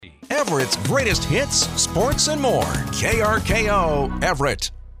Everett's greatest hits, sports, and more. KRKO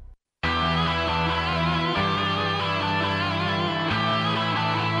Everett.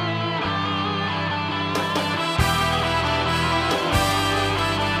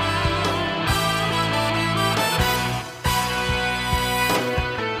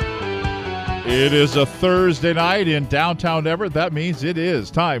 It is a Thursday night in downtown Everett. That means it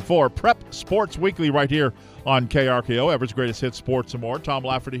is time for Prep Sports Weekly right here on KRKO, Everett's greatest hits, sports, and more. Tom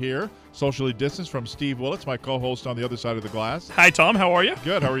Lafferty here, socially distanced from Steve Willits, my co-host on the other side of the glass. Hi, Tom. How are you?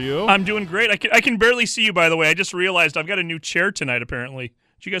 Good. How are you? I'm doing great. I can barely see you, by the way. I just realized I've got a new chair tonight, apparently.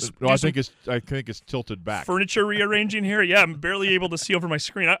 Did you guys I think it's tilted back. Furniture rearranging here? Yeah, I'm barely able to see over my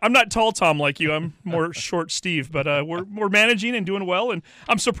screen. I'm not tall, Tom, like you. I'm more short Steve, but we're managing and doing well. And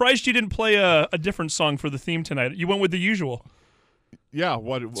I'm surprised you didn't play a different song for the theme tonight. You went with the usual. Yeah.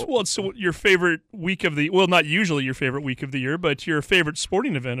 It's your favorite week of the – well, not usually your favorite week of the year, but your favorite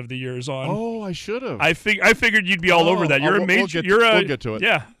sporting event of the year is on. Oh, I should have. I figured you'd be all over that. You're a major – we'll get to it.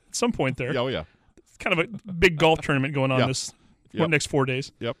 Yeah, at some point there. Oh, yeah. It's kind of a big golf tournament going on this – next 4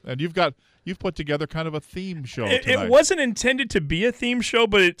 days. Yep. And you've put together kind of a theme show tonight. It wasn't intended to be a theme show,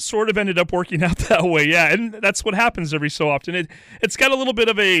 but it sort of ended up working out that way. Yeah, and that's what happens every so often. It's got a little bit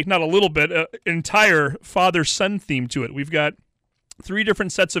of entire father-son theme to it. We've got 3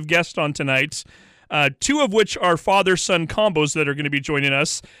 different sets of guests on tonight, 2 of which are father-son combos that are going to be joining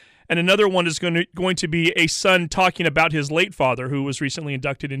us. And another one is going to be a son talking about his late father, who was recently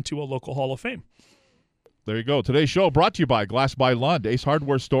inducted into a local Hall of Fame. There you go. Today's show brought to you by Glass by Lund, Ace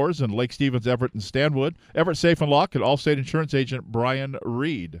Hardware Stores in Lake Stevens, Everett, and Stanwood, Everett Safe and Lock, and Allstate Insurance Agent Brian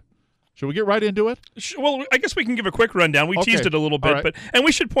Reed. Should we get right into it? Well, I guess we can give a quick rundown. We teased it a little bit, right. And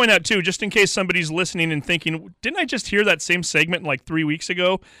we should point out, too, just in case somebody's listening and thinking, didn't I just hear that same segment like 3 weeks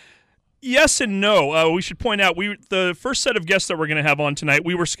ago? Yes and no. We should point out, the first set of guests that we're going to have on tonight,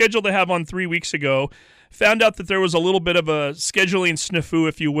 we were scheduled to have on 3 weeks ago. Found out that there was a little bit of a scheduling snafu,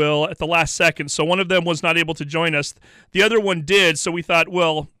 if you will, at the last second. So one of them was not able to join us. The other one did. So we thought,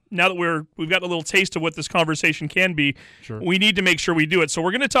 well, now that we've got a little taste of what this conversation can be, we need to make sure we do it. So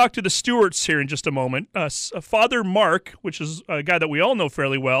we're going to talk to the Stewarts here in just a moment. Father Mark, which is a guy that we all know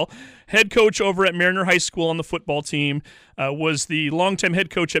fairly well, head coach over at Mariner High School on the football team, was the longtime head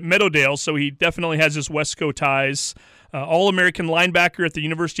coach at Meadowdale, so he definitely has his Wesco ties. All-American linebacker at the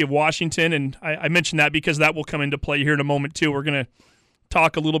University of Washington, and I mentioned that because that will come into play here in a moment, too. We're going to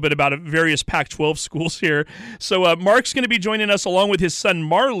talk a little bit about various Pac-12 schools here. So Mark's going to be joining us along with his son,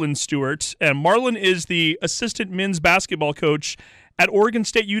 Marlon Stewart. And Marlon is the assistant men's basketball coach at Oregon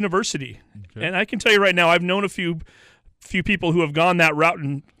State University. Okay. And I can tell you right now, I've known a few people who have gone that route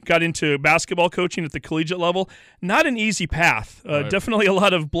and got into basketball coaching at the collegiate level. Not an easy path. Right. Definitely a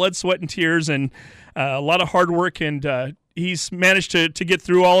lot of blood, sweat, and tears, and a lot of hard work, and he's managed to get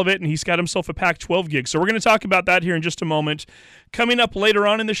through all of it, and he's got himself a Pac-12 gig. So we're going to talk about that here in just a moment. Coming up later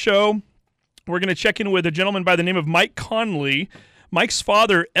on in the show, we're going to check in with a gentleman by the name of Mike Conley. Mike's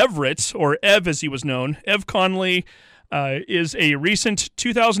father, Everett, or Ev as he was known, Ev Conley, is a recent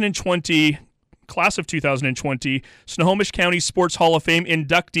class of 2020 Snohomish County Sports Hall of Fame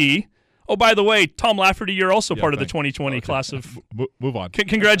inductee. Oh, by the way, Tom Lafferty, you're also part of the 2020 class of. Move on.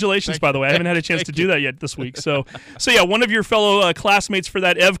 Congratulations, by the way. I haven't had a chance to do that yet this week. So yeah, one of your fellow classmates for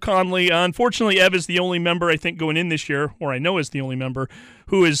that, Ev Conley. Unfortunately, Ev is the only member I think going in this year, or I know is the only member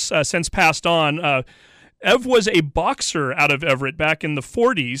who has since passed on. Ev was a boxer out of Everett back in the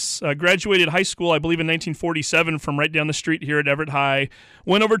 40s, graduated high school, I believe, in 1947 from right down the street here at Everett High,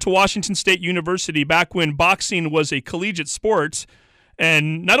 went over to Washington State University back when boxing was a collegiate sport,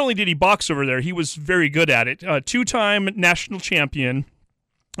 and not only did he box over there, he was very good at it. 2-time national champion,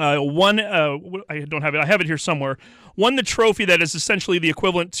 I don't have it, I have it here somewhere, won the trophy that is essentially the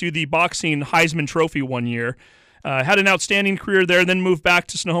equivalent to the boxing Heisman Trophy one year. Had an outstanding career there, then moved back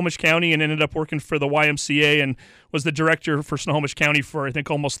to Snohomish County and ended up working for the YMCA and was the director for Snohomish County for, I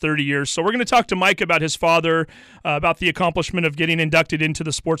think, almost 30 years. So we're going to talk to Mike about his father, about the accomplishment of getting inducted into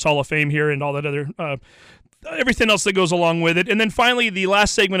the Sports Hall of Fame here and all that other everything else that goes along with it. And then finally, the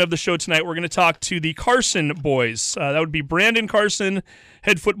last segment of the show tonight, we're going to talk to the Carson boys. That would be Brandon Carson,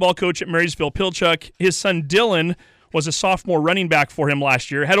 head football coach at Marysville Pilchuck. His son, Dylan, was a sophomore running back for him last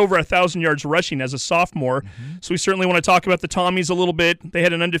year, had over 1,000 yards rushing as a sophomore. Mm-hmm. So we certainly want to talk about the Tommies a little bit. They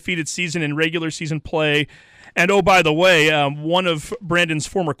had an undefeated season in regular season play. And oh, by the way, one of Brandon's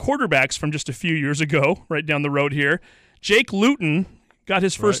former quarterbacks from just a few years ago, right down the road here, Jake Luton, got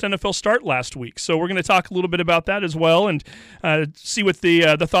his first NFL start last week. So we're going to talk a little bit about that as well and see what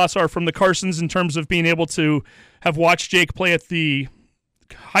the thoughts are from the Carsons in terms of being able to have watched Jake play at the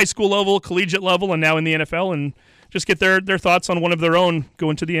high school level, collegiate level, and now in the NFL, and just get their thoughts on one of their own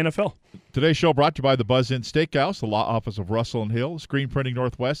going to the NFL. Today's show brought to you by the Buzz Inn Steakhouse, the law office of Russell and Hill, Screen Printing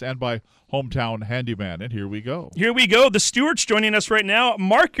Northwest, and by Hometown Handyman. And here we go. The Stewart's joining us right now.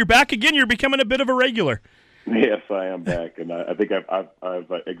 Mark, you're back again. You're becoming a bit of a regular. Yes, I am back, and I think I've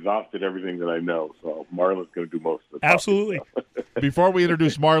exhausted everything that I know. So Marlon's going to do most of the talking. Absolutely. Before we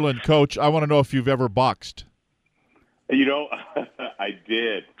introduce Marlon, Coach, I want to know if you've ever boxed. You know, I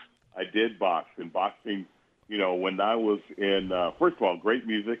did. I did box. And boxing, you know, when I was in, first of all, great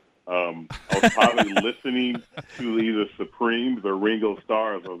music. I was probably listening to either Supremes or Ringo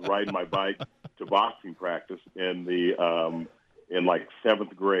Starr as I was riding my bike to boxing practice in like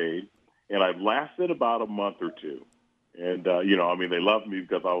 7th grade. And I lasted about a month or two. And, you know, I mean, they loved me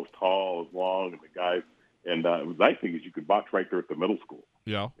because I was tall, I was long, and the guys. And the nice thing is you could box right there at the middle school.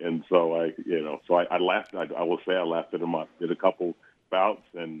 Yeah. And so I lasted, I will say I lasted a month, did a couple bouts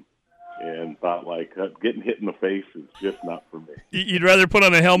and thought like getting hit in the face is just not for me. You'd rather put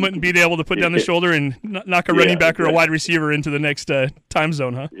on a helmet and be able to put down the shoulder and knock a running back or a wide receiver into the next time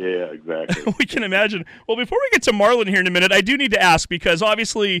zone, huh? Yeah, exactly. We can imagine. Well, before we get to Marlon here in a minute, I do need to ask, because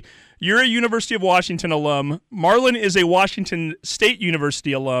obviously you're a University of Washington alum. Marlon is a Washington State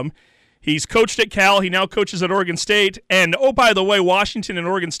University alum. He's coached at Cal. He now coaches at Oregon State. And, oh, by the way, Washington and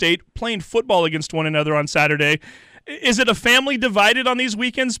Oregon State playing football against one another on Saturday. Is it a family divided on these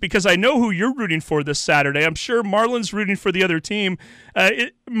weekends? Because I know who you're rooting for this Saturday. I'm sure Marlon's rooting for the other team.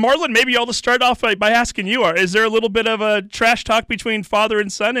 Marlon, maybe I'll just start off by asking you, is there a little bit of a trash talk between father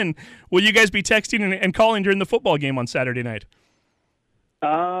and son? And will you guys be texting and calling during the football game on Saturday night?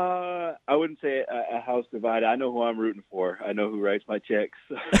 I wouldn't say a house divided. I know who I'm rooting for. I know who writes my checks.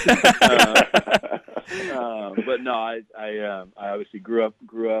 But no, I obviously grew up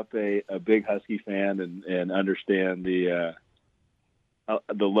a big Husky fan and understand the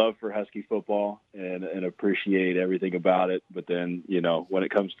love for Husky football and appreciate everything about it. But then, you know, when it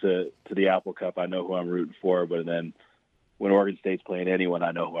comes to the Apple Cup, I know who I'm rooting for. But then when Oregon State's playing anyone,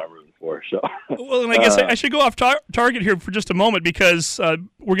 I know who I'm rooting for. So, well, and I guess I should go off target here for just a moment, because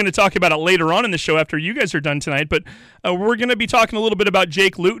we're going to talk about it later on in the show after you guys are done tonight. But we're going to be talking a little bit about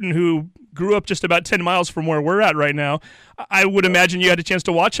Jake Luton, who grew up just about 10 miles from where we're at right now. I would imagine you had a chance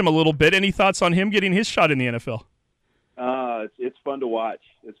to watch him a little bit. Any thoughts on him getting his shot in the NFL? It's fun to watch.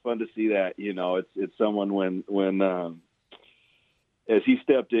 It's fun to see that. You know, it's someone when as he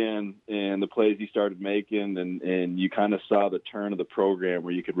stepped in and the plays he started making, and you kind of saw the turn of the program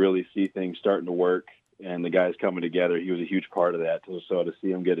where you could really see things starting to work and the guys coming together. He was a huge part of that. So to see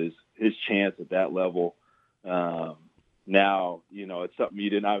him get his chance at that level, now, you know, it's something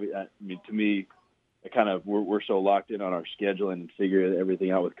you didn't. I mean, to me, it kind of we're so locked in on our scheduling and figuring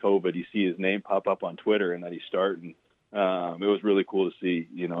everything out with COVID. You see his name pop up on Twitter and that he's starting. It was really cool to see,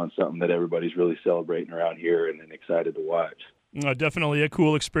 you know, and something that everybody's really celebrating around here and excited to watch. Definitely a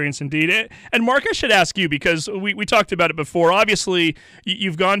cool experience indeed. And Mark, I should ask you, because we talked about it before. Obviously,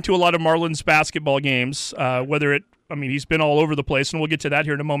 you've gone to a lot of Marlon's basketball games, he's been all over the place, and we'll get to that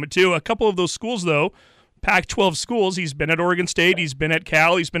here in a moment too. A couple of those schools, though, Pac-12 schools, he's been at Oregon State, he's been at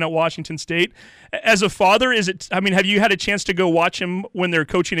Cal, he's been at Washington State. As a father, have you had a chance to go watch him when they're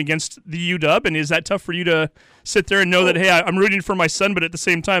coaching against the UW, and is that tough for you to sit there and know that, hey, I'm rooting for my son, but at the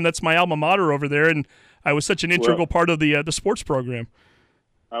same time, that's my alma mater over there, and I was such an integral part of the sports program.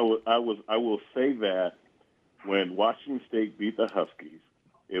 I will say that when Washington State beat the Huskies,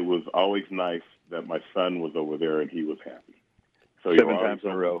 it was always nice that my son was over there and he was happy. So 7 times in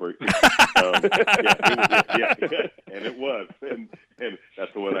a row. And it was, and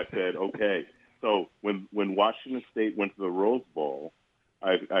that's what I said. Okay, so when Washington State went to the Rose Bowl,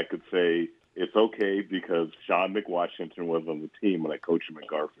 I could say it's okay because Sean McWashington was on the team when I coached him at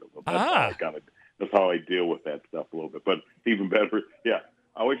Garfield. So that's how I deal with that stuff a little bit. But even better, I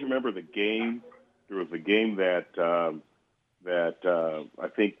always remember the game. There was a game that I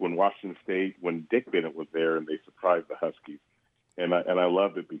think when Washington State, when Dick Bennett was there, and they surprised the Huskies, and I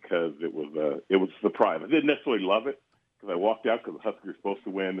loved it because it was a surprise. I didn't necessarily love it because I walked out because the Huskies were supposed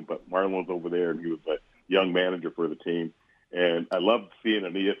to win, but Marlon was over there and he was a young manager for the team, and I loved seeing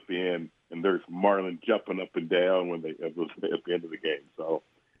on ESPN and there's Marlon jumping up and down when it was at the end of the game. So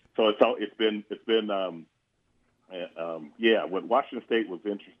it's been When Washington State was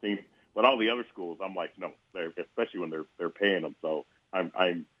interesting, but all the other schools, I'm like, no, especially when they're paying them. So when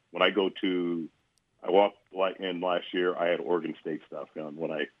I walked in last year, I had Oregon State stuff on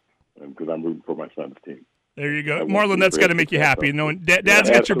because I'm rooting for my son's team. There you go, Marlon. That's got to make you happy, knowing Dad's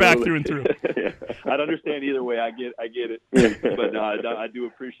got your back through and through. Yeah. I'd understand either way. I get it, but no, I do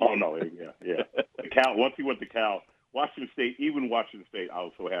appreciate. Oh no, yeah. Cal. Once he went to Cal, Washington State, I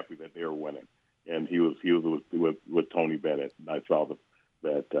was so happy that they were winning. and he was with Tony Bennett, and I saw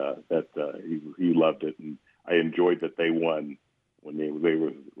that he loved it, and I enjoyed that they won when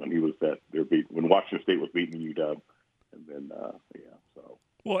when Washington State was beating UW, and then so.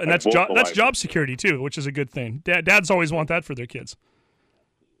 Well, and that's job security too, which is a good thing. Dads always want that for their kids.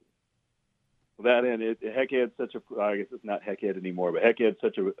 That and Heckhead's such a, I guess it's not Heckhead anymore, but Heckhead's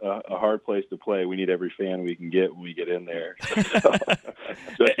such a hard place to play. We need every fan we can get when we get in there. So,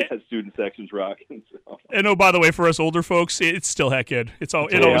 especially as student sections rocking. So. And oh, by the way, for us older folks, it's still Heckhead. It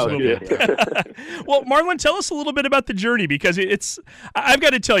always will be. Well, Marlon, tell us a little bit about the journey, because I've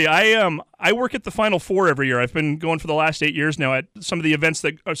got to tell you, I work at the Final Four every year. I've been going for the last 8 years now at some of the events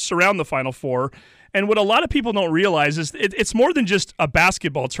that surround the Final Four. And what a lot of people don't realize is it's more than just a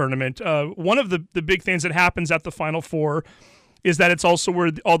basketball tournament. One of the big things that happens at the Final Four is that it's also where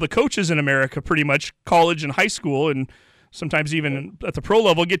all the coaches in America, pretty much college and high school, and sometimes even at the pro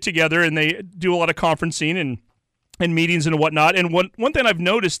level, get together and they do a lot of conferencing and meetings and whatnot. And one thing I've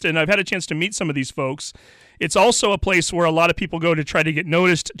noticed, and I've had a chance to meet some of these folks, it's also a place where a lot of people go to try to get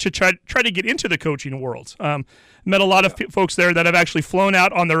noticed, to try to get into the coaching world. Met a lot of folks there that have actually flown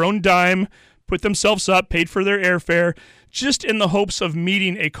out on their own dime, put themselves up, paid for their airfare, just in the hopes of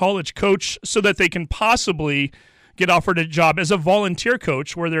meeting a college coach so that they can possibly get offered a job as a volunteer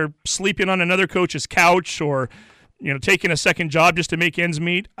coach, where they're sleeping on another coach's couch or taking a second job just to make ends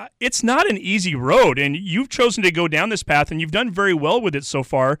meet. It's not an easy road, and you've chosen to go down this path, and you've done very well with it so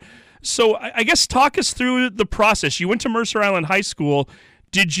far. So I guess talk us through the process. You went to Mercer Island High School.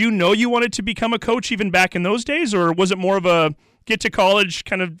 Did you know you wanted to become a coach even back in those days, or was it more of a get to college,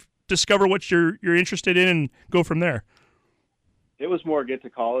 kind of discover what you're interested in and go from there? It was more get to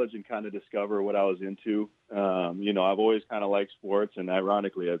college and kind of discover what I was into. I've always kind of liked sports, and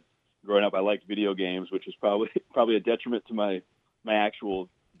ironically, growing up, I liked video games, which was probably a detriment to my actual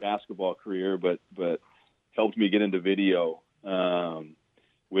basketball career, but helped me get into video,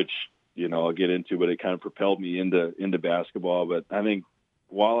 which I'll get into, but it kind of propelled me into basketball. But I think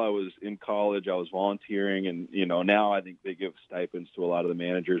while I was in college, I was volunteering, and now I think they give stipends to a lot of the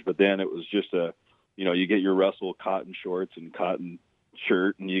managers. But then it was just you get your Russell cotton shorts and cotton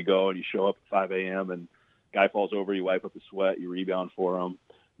shirt, and you go and you show up at 5 a.m. and guy falls over, you wipe up the sweat, you rebound for him,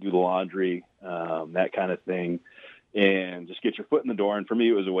 do the laundry, that kind of thing, and just get your foot in the door. And for me,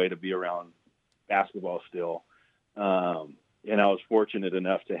 it was a way to be around basketball still. And I was fortunate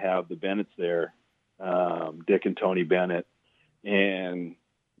enough to have the Bennetts there, Dick and Tony Bennett, and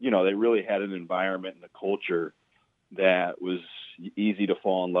they really had an environment and a culture that was easy to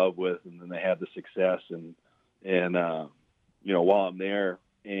fall in love with, and then they had the success and while I'm there,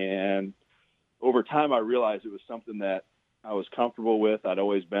 and over time I realized it was something that I was comfortable with. I'd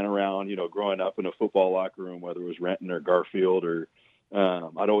always been around, growing up in a football locker room, whether it was Renton or Garfield, or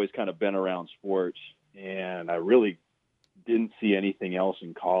I'd always kind of been around sports, and I really didn't see anything else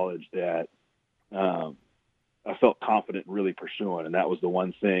in college that I felt confident in really pursuing, and that was the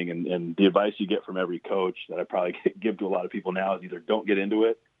one thing. And the advice you get from every coach that I probably give to a lot of people now is either don't get into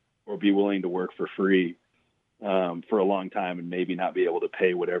it or be willing to work for free for a long time and maybe not be able to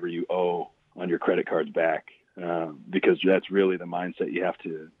pay whatever you owe on your credit cards back, because that's really the mindset you have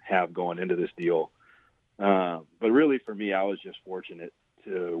to have going into this deal. But really for me, I was just fortunate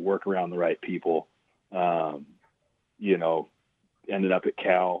to work around the right people. Ended up at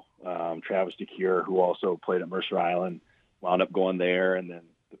Cal. Travis DeCure, who also played at Mercer Island, wound up going there. And then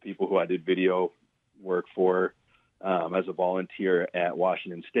the people who I did video work for as a volunteer at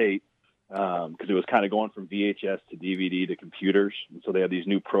Washington State, because it was kind of going from VHS to DVD to computers. And so they had these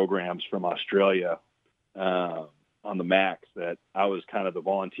new programs from Australia on the Macs that I was kind of the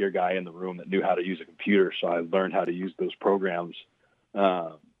volunteer guy in the room that knew how to use a computer. So I learned how to use those programs.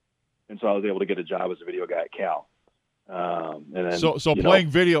 And so I was able to get a job as a video guy at Cal. And then, so playing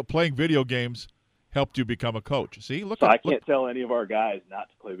video games helped you become a coach. See, I can't tell any of our guys not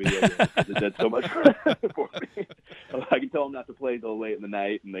to play video games because it did so much for me. I can tell them not to play till late in the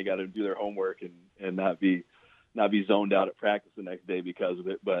night, and they got to do their homework and not be zoned out at practice the next day because of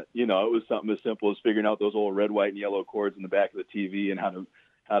it. But it was something as simple as figuring out those old red, white, and yellow cords in the back of the TV and how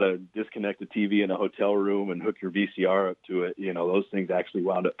to disconnect the TV in a hotel room and hook your VCR up to it. Those things actually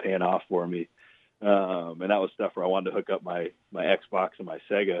wound up paying off for me. And that was stuff where I wanted to hook up my Xbox and my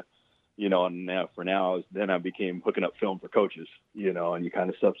Sega, and I became hooking up film for coaches, and you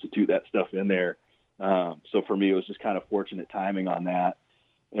kind of substitute that stuff in there. So for me, it was just kind of fortunate timing on that.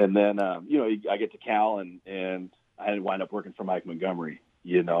 And then, I get to Cal and I wind up working for Mike Montgomery,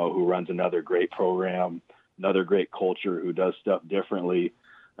 who runs another great program, another great culture, who does stuff differently.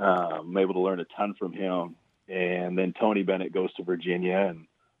 I'm able to learn a ton from him. And then Tony Bennett goes to Virginia,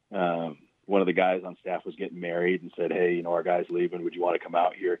 and one of the guys on staff was getting married and said, hey, our guy's leaving. Would you want to come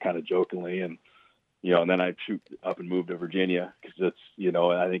out here? Kind of jokingly. And, and then I shoot up and moved to Virginia because it's,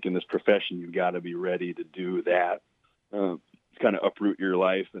 I think in this profession, you've got to be ready to do that. Kind of uproot your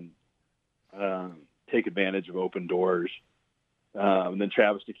life and take advantage of open doors. And then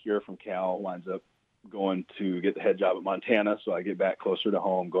Travis DeCure from Cal winds up going to get the head job at Montana. So I get back closer to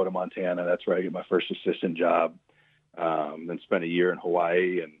home, go to Montana. That's where I get my first assistant job. Then spent a year in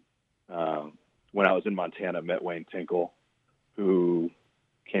Hawaii. And when I was in Montana, I met Wayne Tinkle, who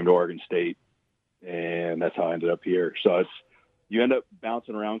came to Oregon State. And that's how I ended up here. So you end up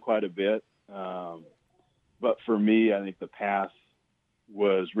bouncing around quite a bit. But for me, I think the path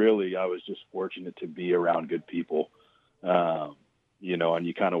was really, I was just fortunate to be around good people. And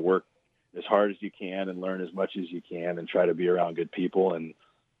you kind of work as hard as you can and learn as much as you can and try to be around good people. And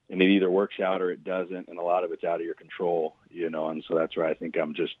it either works out or it doesn't. And a lot of it's out of your control, and so that's where I think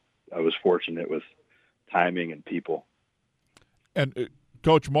I was fortunate with timing and people. And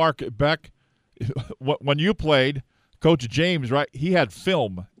Coach Mark Beck, when you played, Coach James, right, he had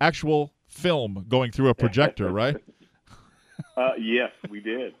actual film going through a projector, right? Yes, we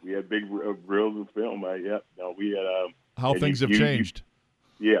did. We had big reels of film. We had. How things have changed.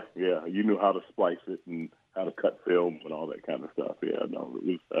 Yeah. You knew how to splice it and how to cut film and all that kind of stuff. It was.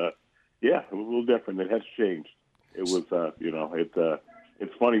 It was a little different. It has changed. It was.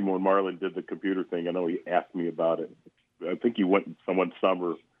 It's funny when Marlon did the computer thing. I know he asked me about it. I think he went someone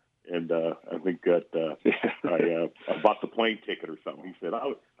summer, and I think that I bought the plane ticket or something. He said,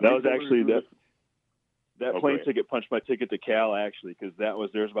 "That was actually that." That plane ticket punched my ticket to Cal, actually, because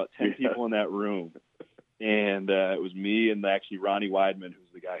there's about 10 people in that room. And it was me and actually Ronnie Weidman,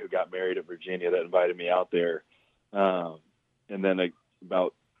 who's the guy who got married at Virginia, that invited me out there. And then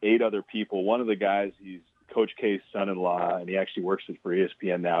about 8 other people. One of the guys, he's Coach K's son-in-law, and he actually works for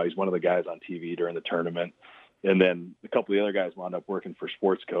ESPN now. He's one of the guys on TV during the tournament. And then a couple of the other guys wound up working for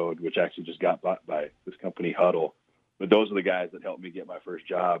Sports Code, which actually just got bought by this company, Huddle. But those are the guys that helped me get my first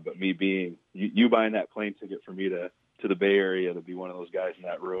job. But me being you buying that plane ticket for me to the Bay Area to be one of those guys in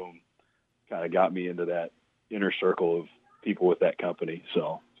that room kind of got me into that inner circle of people with that company.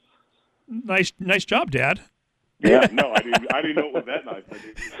 So nice job, Dad. Yeah, no, I didn't know it was that nice.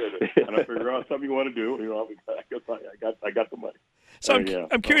 And I figured out something you want to do. I got the money. So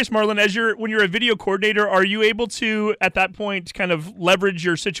I'm curious, Marlon, when you're a video coordinator, are you able to, at that point, kind of leverage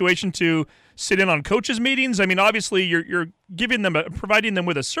your situation to sit in on coaches' meetings? I mean, obviously, you're giving them providing them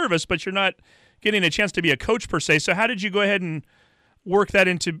with a service, but you're not getting a chance to be a coach per se. So how did you go ahead and work that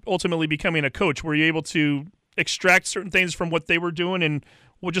into ultimately becoming a coach? Were you able to extract certain things from what they were doing and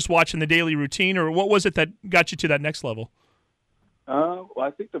just watching the daily routine, or what was it that got you to that next level? Well, I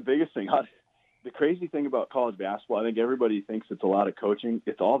think the biggest thing, the crazy thing about college basketball, I think everybody thinks it's a lot of coaching.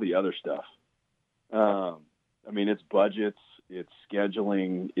 It's all the other stuff. It's budgets, it's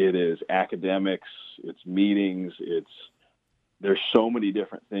scheduling, it is academics, it's meetings, there's so many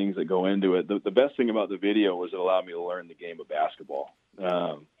different things that go into it. The best thing about the video was it allowed me to learn the game of basketball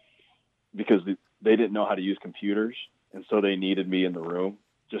because they didn't know how to use computers, and so they needed me in the room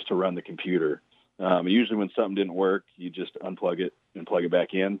just to run the computer. Usually when something didn't work, you just unplug it and plug it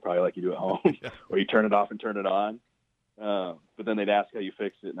back in, probably like you do at home, or you turn it off and turn it on. But then they'd ask how you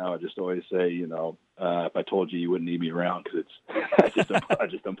fixed it. And I would just always say, if I told you, you wouldn't need me around because I just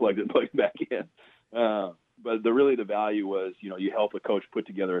unplugged it and plugged it back in. But the value was, you help a coach put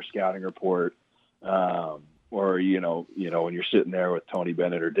together a scouting report, or, when you're sitting there with Tony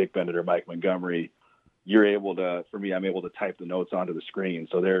Bennett or Dick Bennett or Mike Montgomery, you're able to, for me, I'm able to type the notes onto the screen.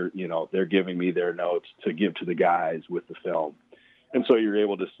 So they're giving me their notes to give to the guys with the film. And so you're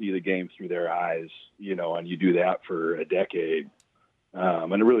able to see the game through their eyes, and you do that for a decade.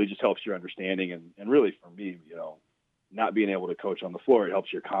 And it really just helps your understanding. And really for me, not being able to coach on the floor, it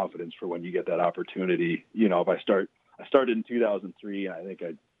helps your confidence for when you get that opportunity. If I started in 2003, and I think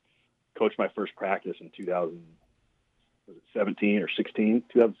I coached my first practice in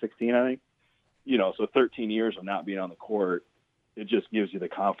 2016, I think. So 13 years of not being on the court, it just gives you the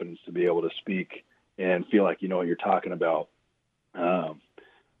confidence to be able to speak and feel like you know what you're talking about.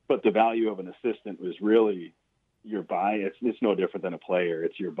 But the value of an assistant was really your buy-in. It's no different than a player.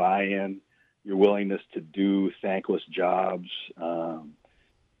 It's your buy-in, your willingness to do thankless jobs,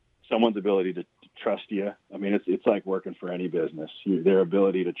 someone's ability to trust you. I mean, it's like working for any business. Their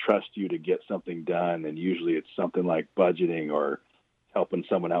ability to trust you to get something done, and usually it's something like budgeting or helping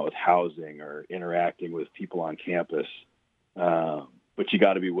someone out with housing or interacting with people on campus. But you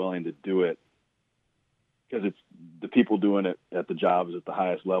got to be willing to do it because it's the people doing it at the jobs at the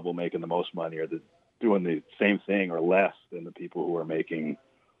highest level making the most money, or doing the same thing or less than the people who are making,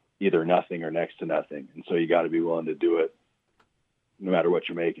 either nothing or next to nothing. And so you got to be willing to do it no matter what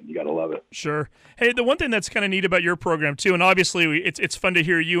you're making. You got to love it. Sure. Hey, the one thing that's kind of neat about your program too, and obviously it's fun to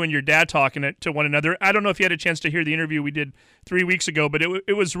hear you and your dad talking to one another. I don't know if you had a chance to hear the interview we did 3 weeks ago, but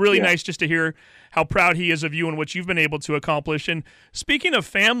it was really nice just to hear how proud he is of you and what you've been able to accomplish. And speaking of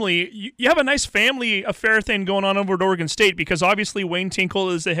family, you have a nice family affair thing going on over at Oregon State, because obviously Wayne Tinkle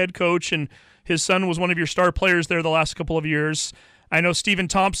is the head coach and his son was one of your star players there the last couple of years. I know Stephen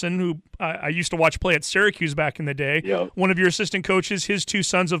Thompson, who I used to watch play at Syracuse back in the day, one of your assistant coaches. His two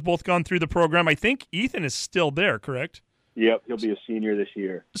sons have both gone through the program. I think Ethan is still there, correct? Yep, he'll be a senior this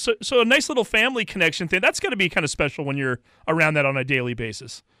year. So a nice little family connection thing. That's got to be kind of special when you're around that on a daily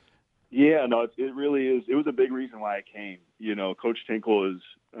basis. Yeah, no, it really is. It was a big reason why I came. You know, Coach Tinkle is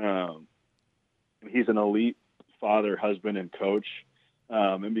he's an elite father, husband, and coach.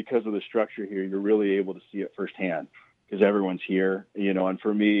 And because of the structure here, you're really able to see it firsthand, because everyone's here, you know. And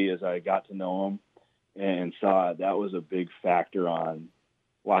for me, as I got to know him and saw it, that was a big factor on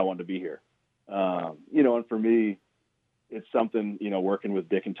why I wanted to be here. You know, and for me, it's something, you know, working with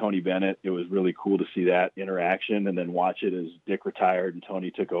Dick and Tony Bennett, it was really cool to see that interaction and then watch it as Dick retired and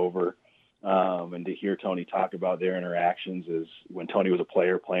Tony took over. And to hear Tony talk about their interactions as when Tony was a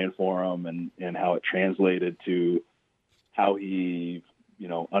player playing for him, and how it translated to how he, you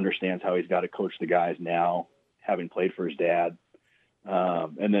know, understands how he's got to coach the guys now, having played for his dad.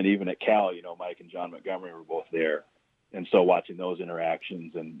 And then even at Cal, you know, Mike and John Montgomery were both there. And so watching those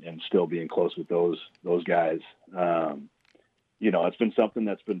interactions and still being close with those guys, you know, it's been something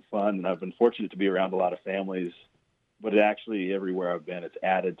that's been fun. And I've been fortunate to be around a lot of families, but it actually, everywhere I've been, it's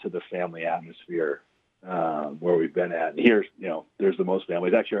added to the family atmosphere where we've been at. And here's, you know, there's the most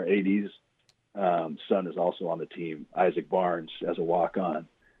families. Actually, our AD's son is also on the team, Isaac Barnes, as a walk-on.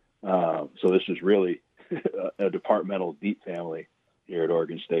 So this is really a departmental deep family here at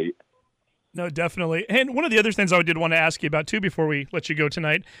Oregon State. No, definitely. And one of the other things I did want to ask you about too before we let you go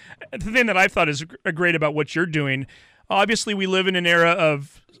tonight, the thing that I thought is great about what you're doing, obviously we live in an era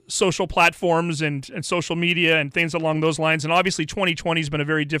of social platforms and social media and things along those lines, and obviously 2020 has been a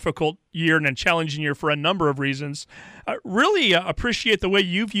very difficult year and a challenging year for a number of reasons. Really appreciate the way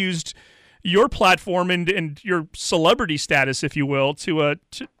you've used your platform and your celebrity status, if you will, to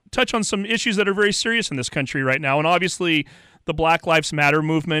touch on some issues that are very serious in this country right now. And obviously the Black Lives Matter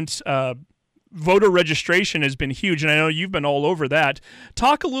movement, voter registration has been huge, and I know you've been all over that.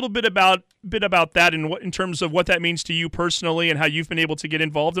 Talk a little bit about that and in terms of what that means to you personally and how you've been able to get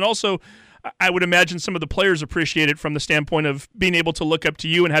involved. And also, I would imagine some of the players appreciate it from the standpoint of being able to look up to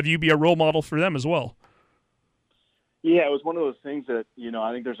you and have you be a role model for them as well. Yeah, it was one of those things that, you know,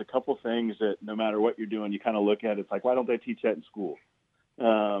 I think there's a couple things that no matter what you're doing, you kind of look at it, it's like, why don't they teach that in school?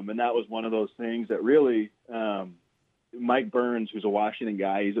 And that was one of those things that really, Mike Burns, who's a Washington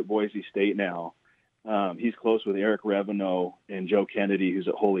guy, he's at Boise State now. He's close with Eric Reveneau and Joe Kennedy, who's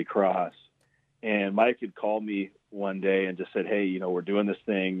at Holy Cross. And Mike had called me one day and just said, hey, you know, we're doing this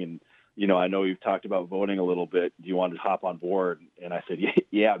thing. And, you know, I know you've talked about voting a little bit. Do you want to hop on board? And I said,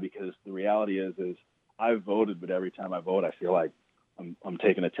 yeah, because the reality is I've voted, but every time I vote, I feel like I'm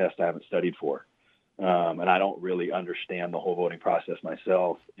taking a test I haven't studied for. And I don't really understand the whole voting process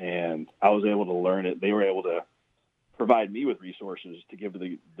myself. And I was able to learn it. They were able to provide me with resources to give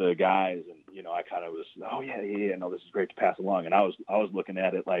to the guys. And, you know, I kind of was, no, this is great to pass along. And I was looking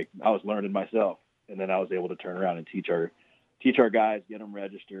at it like I was learning myself. And then I was able to turn around and teach our guys, get them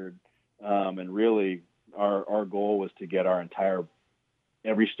registered. And really our goal was to get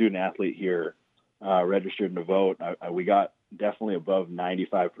every student athlete here registered to vote. We got definitely above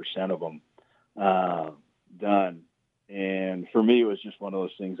 95% of them done. And for me, it was just one of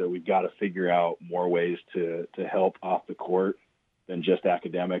those things that we've got to figure out more ways to help off the court than just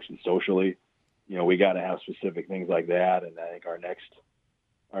academics and socially. You know, we got to have specific things like that. And I think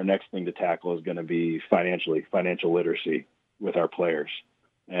our next thing to tackle is going to be financial literacy with our players,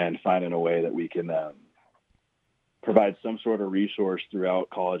 and finding a way that we can provide some sort of resource throughout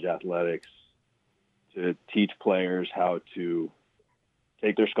college athletics to teach players how to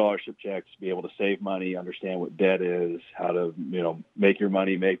take their scholarship checks, be able to save money, understand what debt is, how to, you know, make your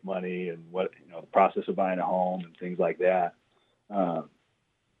money, make money, and what, you know, the process of buying a home and things like that.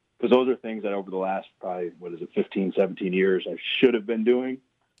 Because those are things that over the last probably, 15, 17 years I should have been doing,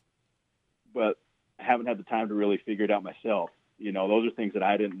 but I haven't had the time to really figure it out myself. You know, those are things that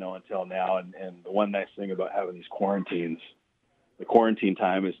I didn't know until now. And the one nice thing about having these quarantines, the quarantine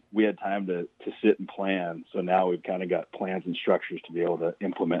time, is we had time to sit and plan. So now we've kind of got plans and structures to be able to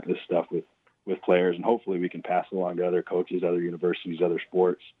implement this stuff with players, and hopefully we can pass it along to other coaches, other universities, other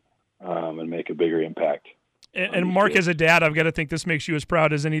sports, and make a bigger impact. And Mark, as a dad, I've got to think this makes you as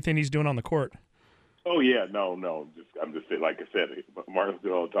proud as anything he's doing on the court. Oh yeah, no. I'm just like I said, Mark's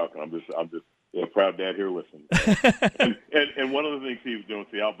doing all the talking. I'm just proud dad here listening. and one of the things he was doing,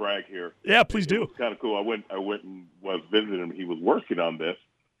 see, I'll brag here. Yeah, please do. It's kind of cool. I went and was visiting him. He was working on this,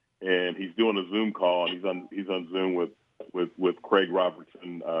 and he's doing a Zoom call, and he's on Zoom with Craig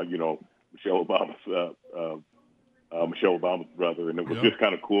Robertson, Michelle Obama's brother, and it was just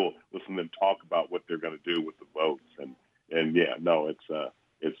kind of cool listening to them talk about what they're going to do with the votes, and yeah, no, it's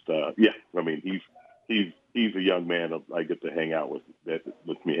I mean, he's a young man I get to hang out with. That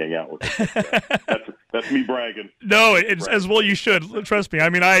lets me hang out with. That's me bragging. No, it's as well you should. Trust me. I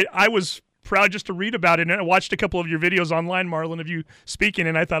mean, I was proud just to read about it, and I watched a couple of your videos online, Marlon, of you speaking,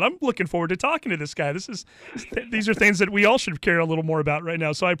 and I thought, I'm looking forward to talking to this guy. These are things that we all should care a little more about right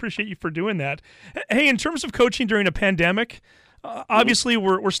now, so I appreciate you for doing that. Hey, in terms of coaching during a pandemic, obviously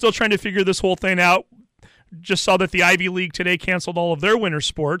we're still trying to figure this whole thing out. Just saw that the Ivy League today canceled all of their winter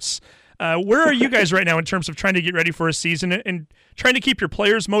sports. Where are you guys right now in terms of trying to get ready for a season and trying to keep your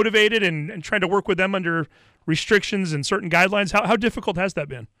players motivated and trying to work with them under restrictions and certain guidelines? How difficult has that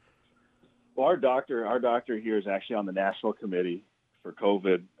been? Well, our doctor here is actually on the national committee for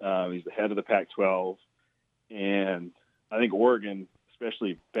COVID. He's the head of the Pac-12, and I think Oregon,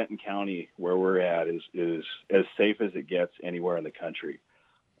 especially Benton County, where we're at, is as safe as it gets anywhere in the country.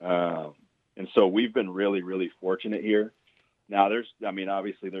 And so we've been really, really fortunate here. Now,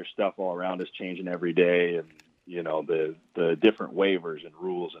 obviously there's stuff all around us changing every day, and the different waivers and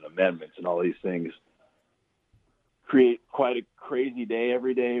rules and amendments and all these things create quite a crazy day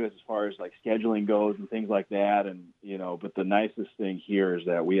every day as far as like scheduling goes and things like that. And, but the nicest thing here is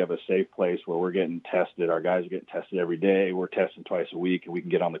that we have a safe place where we're getting tested. Our guys are getting tested every day. We're testing twice a week, and we can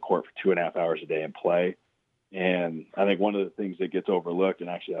get on the court for 2.5 hours a day and play. And I think one of the things that gets overlooked, and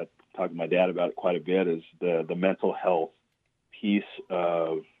actually I talked to my dad about it quite a bit, is the mental health piece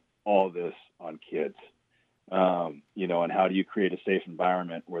of all this on kids. And how do you create a safe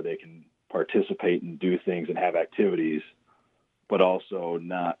environment where they can participate and do things and have activities, but also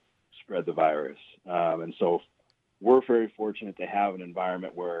not spread the virus. And so we're very fortunate to have an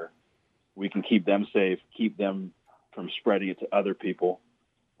environment where we can keep them safe, keep them from spreading it to other people,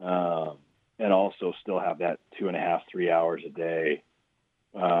 and also still have that 2.5, 3 hours a day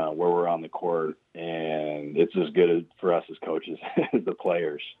where we're on the court, and it's as good for us as coaches as the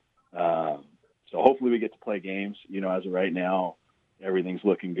players. So hopefully we get to play games. As of right now, everything's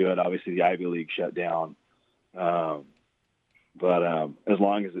looking good. Obviously, the Ivy League shut down. But as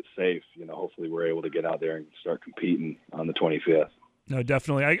long as it's safe, hopefully we're able to get out there and start competing on the 25th. No,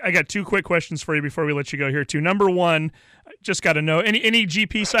 definitely. I got two quick questions for you before we let you go here, too. Number one, just got to know, any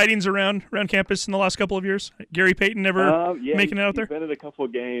GP sightings around campus in the last couple of years? Gary Payton ever making it out there? He's been at a couple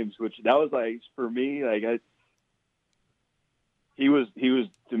of games, which that was like, for me, like he's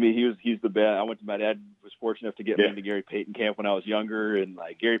the best. I went to my dad was fortunate enough to get me into Gary Payton camp when I was younger, and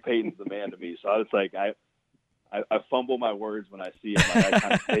like Gary Payton's the man to me. So it's like I fumble my words when I see him. Like, I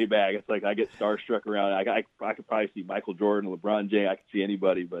kind of stay back. It's like I get starstruck around. I could probably see Michael Jordan, LeBron James. I could see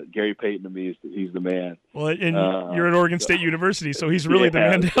anybody, but Gary Payton to me he's the man. Well, and you're at Oregon State University, so he's really the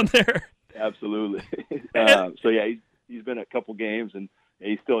man down there. Absolutely. So yeah, he's been at a couple games, and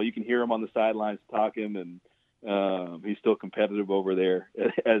he's still, you can hear him on the sidelines talking, and he's still competitive over there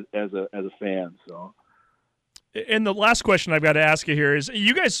as a fan. So. And the last question I've got to ask you here is,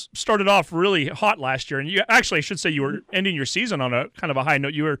 you guys started off really hot last year, and you actually, I should say, you were ending your season on a kind of a high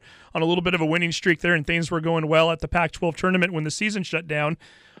note. You were on a little bit of a winning streak there, and things were going well at the Pac-12 tournament when the season shut down.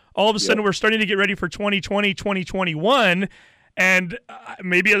 All of a sudden, we're starting to get ready for 2020, 2021, and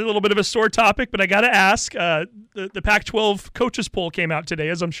maybe a little bit of a sore topic, but I got to ask, the Pac-12 coaches poll came out today,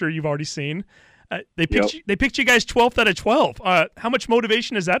 as I'm sure you've already seen. They picked you guys 12th out of 12. How much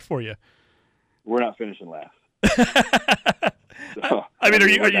motivation is that for you? We're not finishing last. So, I mean, are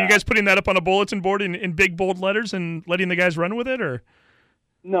you guys putting that up on a bulletin board in big bold letters and letting the guys run with it, or?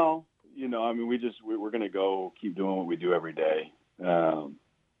 No, we're going to go keep doing what we do every day.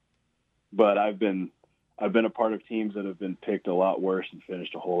 But I've been a part of teams that have been picked a lot worse and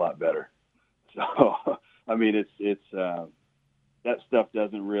finished a whole lot better. So, I mean, it's that stuff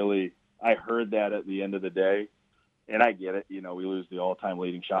doesn't really. I heard that at the end of the day. And I get it. We lose the all-time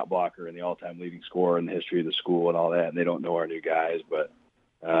leading shot blocker and the all-time leading scorer in the history of the school and all that, and they don't know our new guys. But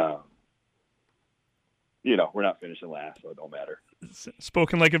we're not finishing last, so it don't matter.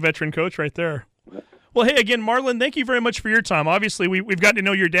 Spoken like a veteran coach right there. Well, hey, again, Marlon, thank you very much for your time. Obviously, we've gotten to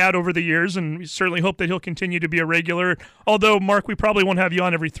know your dad over the years, and we certainly hope that he'll continue to be a regular. Although, Mark, we probably won't have you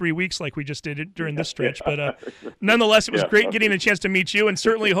on every 3 weeks like we just did during this stretch. But nonetheless, it was great getting a chance to meet you, and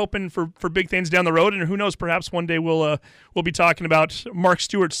certainly hoping for big things down the road. And who knows, perhaps one day we'll be talking about Mark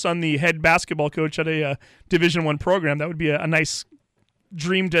Stewart's son, the head basketball coach at a Division I program. That would be a nice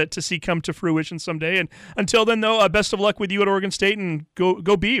dream to see come to fruition someday. And until then, though, best of luck with you at Oregon State, and go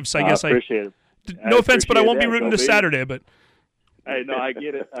Beavs. I guess appreciate it. No offense, but I won't be rooting this Saturday. But hey, no, I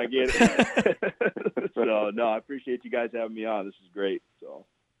get it. So no, I appreciate you guys having me on. This is great. So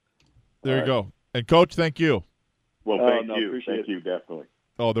there you go. And Coach, thank you. Well, thank you, definitely.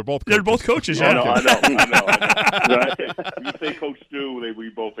 Oh, they're both coaches. They're both coaches. Yeah, I know. Right? You say Coach Stu, we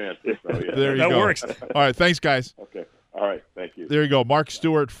both answer. So, yeah. There you go. That works. All right, thanks, guys. Okay. All right, thank you. There you go. Mark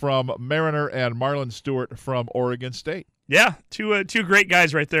Stewart from Mariner and Marlon Stewart from Oregon State. Yeah, two great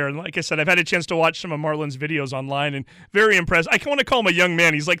guys right there. And like I said, I've had a chance to watch some of Marlon's videos online, and very impressed. I want to call him a young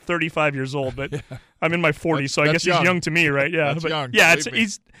man. He's like 35 years old, but I'm in my 40s, so I guess he's young to me, right? Yeah, that's young. Yeah,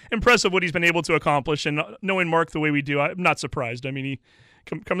 he's impressive what he's been able to accomplish, and knowing Mark the way we do, I'm not surprised. I mean, he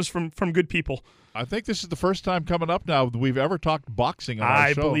comes from good people. I think this is the first time coming up now that we've ever talked boxing on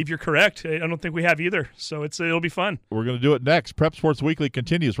our show. I believe you're correct. I don't think we have either, so it'll be fun. We're going to do it next. Prep Sports Weekly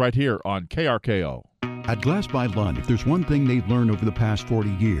continues right here on KRKO. At Glass by Lund, if there's one thing they've learned over the past 40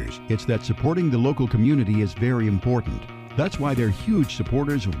 years, it's that supporting the local community is very important. That's why they're huge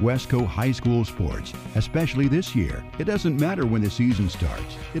supporters of Westco High School sports, especially this year. It doesn't matter when the season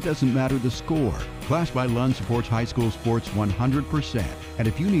starts. It doesn't matter the score. Glass by Lund supports high school sports 100%. And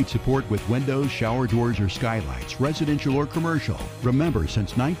if you need support with windows, shower doors, or skylights, residential or commercial, remember,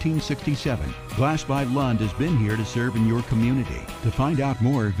 since 1967, Glass by Lund has been here to serve in your community. To find out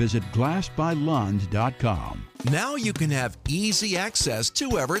more, visit glassbylund.com. Now you can have easy access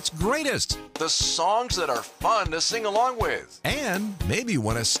to Everett's greatest, the songs that are fun to sing along with, and maybe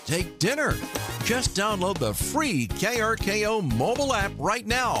win a steak dinner. Just download the free KRKO mobile app right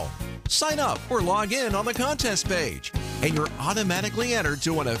now. Sign up or log in on the contest page, and you're automatically entered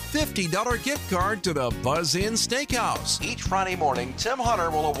to win a $50 gift card to the Buzz Inn Steakhouse. Each Friday morning, Tim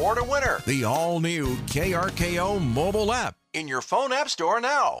Hunter will award a winner. The all-new KRKO mobile app in your phone app store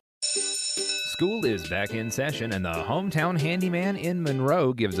now. School is back in session, and the Hometown Handyman in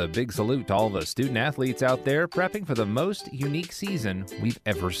Monroe gives a big salute to all the student athletes out there prepping for the most unique season we've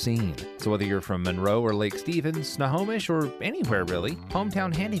ever seen. So whether you're from Monroe or Lake Stevens, Snohomish, or anywhere really,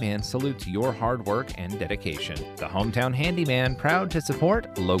 Hometown Handyman salutes your hard work and dedication. The Hometown Handyman, proud to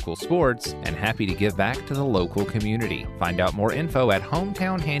support local sports and happy to give back to the local community. Find out more info at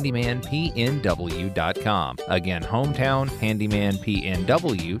hometownhandymanpnw.com. Again,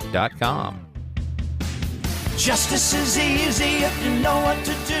 hometownhandymanpnw.com. Justice is easy if you know what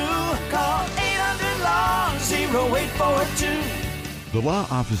to do. Call 800-LAW-0842. The law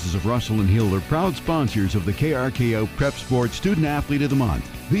offices of Russell & Hill are proud sponsors of the KRKO Prep Sports Student Athlete of the Month.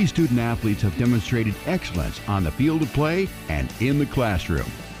 These student athletes have demonstrated excellence on the field of play and in the classroom.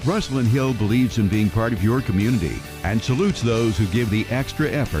 Russell & Hill believes in being part of your community and salutes those who give the extra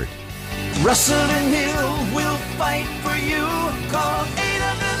effort. Russell & Hill will fight for you. Call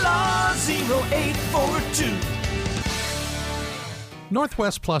 800-LAW-0842.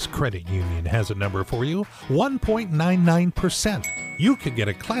 Northwest Plus Credit Union has a number for you, 1.99%. You could get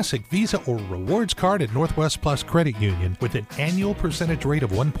a classic Visa or rewards card at Northwest Plus Credit Union with an annual percentage rate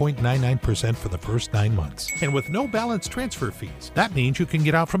of 1.99% for the first 9 months. And with no balance transfer fees. That means you can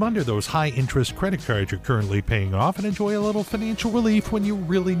get out from under those high-interest credit cards you're currently paying off and enjoy a little financial relief when you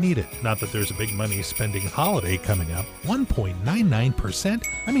really need it. Not that there's a big money spending holiday coming up. 1.99%?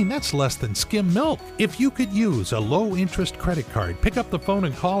 I mean, that's less than skim milk. If you could use a low-interest credit card, pick up the phone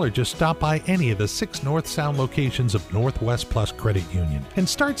and call, or just stop by any of the 6 North Sound locations of Northwest Plus Credit Union and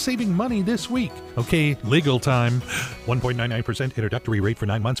start saving money this week. Okay, legal time. 1.99% introductory rate for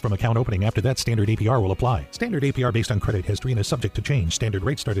 9 months from account opening. After that, standard APR will apply. Standard APR based on credit history and is subject to change. Standard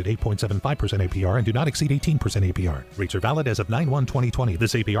rates start at 8.75% APR and do not exceed 18% APR. Rates are valid as of 9/1/2020.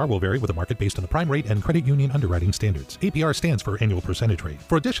 This APR will vary with the market based on the prime rate and credit union underwriting standards. APR stands for annual percentage rate.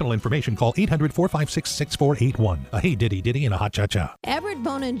 For additional information, call 800-456-6481. A hey diddy and a hot cha-cha. Everett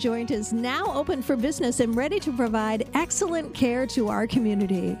Bone & Joint is now open for business and ready to provide excellent care to our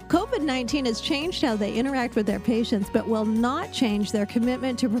community. COVID-19 has changed how they interact with their patients, but will not change their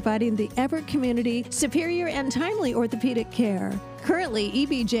commitment to providing the Everett community superior and timely orthopedic care. Currently,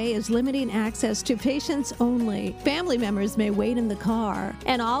 EBJ is limiting access to patients only. Family members may wait in the car,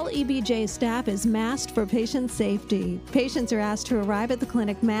 and all EBJ staff is masked for patient safety. Patients are asked to arrive at the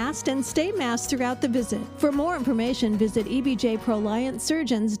clinic masked and stay masked throughout the visit. For more information, visit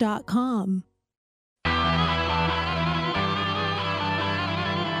ebjproliantsurgeons.com.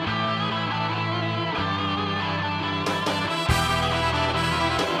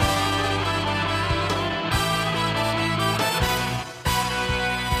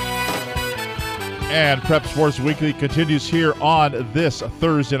 And Prep Sports Weekly continues here on this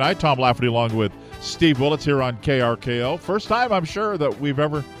Thursday night. Tom Lafferty along with Steve Willits here on KRKO. First time, I'm sure, that we've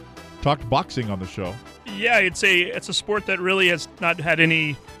ever talked boxing on the show. Yeah, it's a sport that really has not had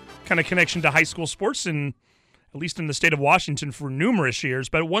any kind of connection to high school sports, at least in the state of Washington, for numerous years.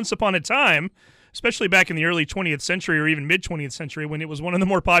 But once upon a time, especially back in the early 20th century or even mid-20th century, when it was one of the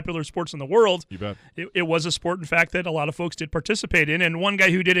more popular sports in the world, you bet. It was a sport, in fact, that a lot of folks did participate in. And one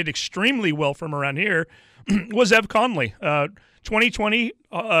guy who did it extremely well from around here was Ev Conley, 2020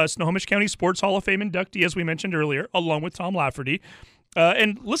 Snohomish County Sports Hall of Fame inductee, as we mentioned earlier, along with Tom Lafferty.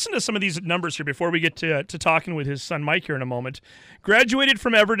 And listen to some of these numbers here before we get to talking with his son Mike here in a moment. Graduated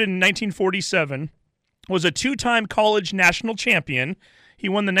from Everett in 1947, was a two-time college national champion. He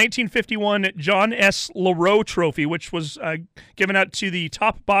won the 1951 John S. LaRoe Trophy, which was given out to the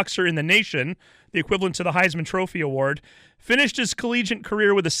top boxer in the nation, the equivalent to the Heisman Trophy Award. Finished his collegiate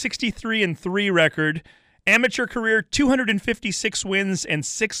career with a 63-3 record. Amateur career, 256 wins and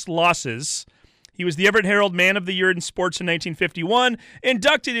 6 losses. He was the Everett Herald Man of the Year in Sports in 1951,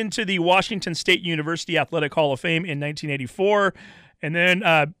 inducted into the Washington State University Athletic Hall of Fame in 1984, and then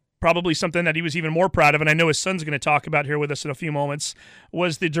probably something that he was even more proud of, and I know his son's going to talk about here with us in a few moments,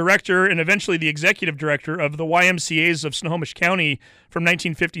 was the director and eventually the executive director of the YMCAs of Snohomish County from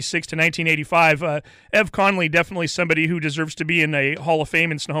 1956 to 1985. Ev Conley, definitely somebody who deserves to be in a Hall of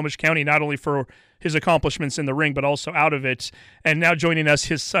Fame in Snohomish County, not only for his accomplishments in the ring, but also out of it. And now joining us,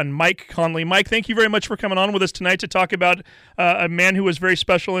 his son, Mike Conley. Mike, thank you very much for coming on with us tonight to talk about a man who was very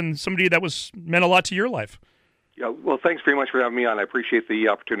special and somebody that meant a lot to your life. Yeah, well, thanks very much for having me on. I appreciate the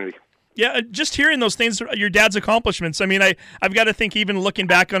opportunity. Yeah, just hearing those things, your dad's accomplishments. I mean, I've got to think, even looking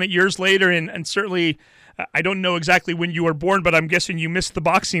back on it years later, and certainly I don't know exactly when you were born, but I'm guessing you missed the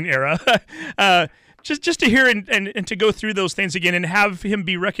boxing era. Just to hear and to go through those things again and have him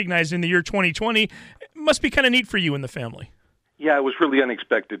be recognized in the year 2020 must be kind of neat for you and the family. Yeah, it was really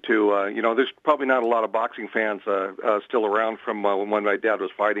unexpected, too. There's probably not a lot of boxing fans still around from when my dad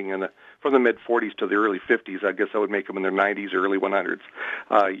was fighting from the mid-40s to the early 50s. I guess I would make them in their 90s or early 100s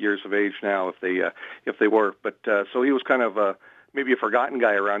years of age now if they were. But so he was kind of maybe a forgotten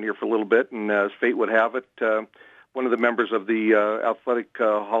guy around here for a little bit, and as fate would have it, one of the members of the Athletic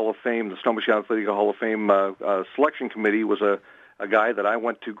Hall of Fame, the Snohomish Athletic Hall of Fame selection committee, was a guy that I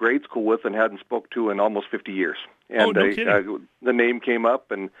went to grade school with and hadn't spoke to in almost 50 years. And the name came up,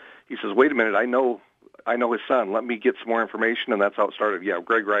 and he says, "Wait a minute, I know his son. Let me get some more information," and that's how it started. Yeah,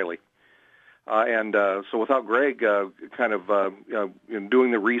 Greg Riley. So without Greg, doing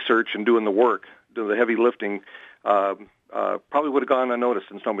the research and doing the work, doing the heavy lifting, probably would have gone unnoticed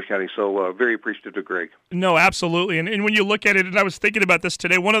in Snohomish County. So very appreciative to Greg. No, absolutely. And when you look at it, and I was thinking about this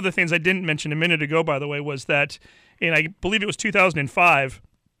today, one of the things I didn't mention a minute ago, by the way, was that, and I believe it was 2005,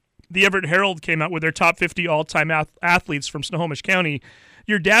 the Everett Herald came out with their top 50 all-time athletes from Snohomish County.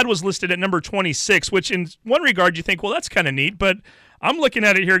 Your dad was listed at number 26, which in one regard you think, well, that's kind of neat, but I'm looking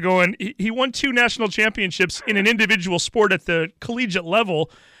at it here going, he won 2 national championships in an individual sport at the collegiate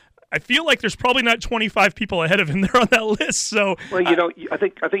level. I feel like there's probably not 25 people ahead of him there on that list. So, well, I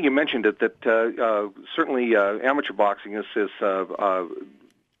think you mentioned it that certainly amateur boxing is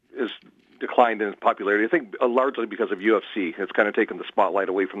declined in its popularity. I think largely because of UFC. It's kind of taken the spotlight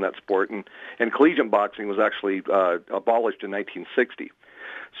away from that sport, and collegiate boxing was actually abolished in 1960.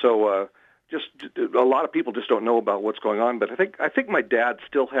 So just a lot of people just don't know about what's going on. But I think my dad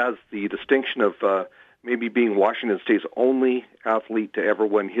still has the distinction of maybe being Washington State's only athlete to ever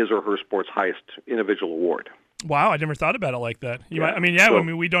win his or her sport's highest individual award. Wow, I never thought about it like that. We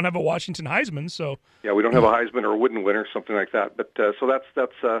don't have a Washington Heisman, so yeah, we don't have a Heisman or a Wooden winner, something like that. But so that's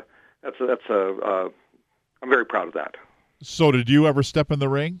I'm very proud of that. So, did you ever step in the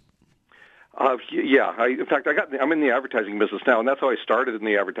ring? Yeah. In fact, I'm in the advertising business now, and that's how I started in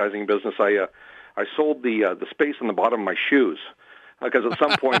the advertising business. I sold the space on the bottom of my shoes. Because at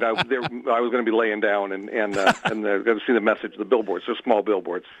some point I was going to be laying down and going to see the message, the billboards, they're small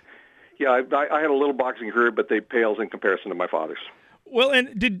billboards. Yeah, I had a little boxing career, but they pales in comparison to my father's. Well,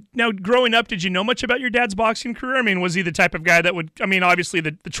 and growing up, did you know much about your dad's boxing career? I mean, was he the type of guy that would? I mean, obviously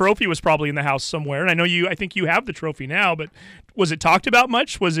the trophy was probably in the house somewhere, and I think you have the trophy now. But was it talked about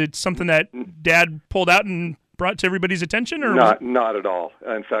much? Was it something that Dad pulled out and brought to everybody's attention, or not at all?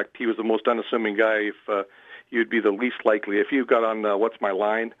 In fact, he was the most unassuming guy. If you'd be the least likely, if you got on What's My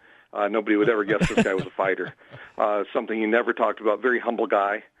Line, nobody would ever guess this guy was a fighter. Something he never talked about. Very humble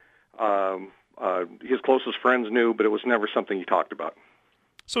guy. His closest friends knew, but it was never something he talked about.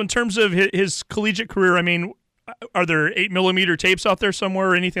 So in terms of his collegiate career, I mean, are there 8mm tapes out there somewhere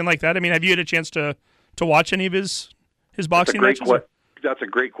or anything like that? I mean, have you had a chance to watch any of his boxing matches? That's a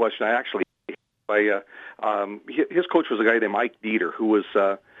great question. His coach was a guy named Ike Dieter, who was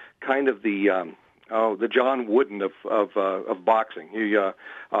kind of the John Wooden of boxing.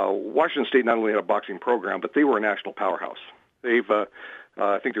 Washington State not only had a boxing program, but they were a national powerhouse. They've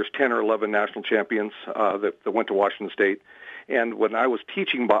I think there's 10 or 11 national champions that went to Washington State. And when I was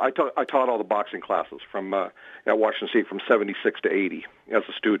teaching, I taught all the boxing classes from at Washington State from 76 to 80 as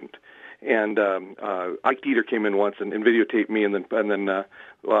a student. And Ike Dieter came in once and videotaped me, and then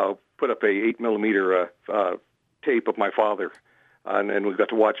put up a 8mm tape of my father, and we got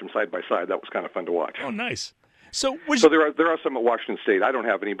to watch them side by side. That was kind of fun to watch. Oh, nice. So there are some at Washington State. I don't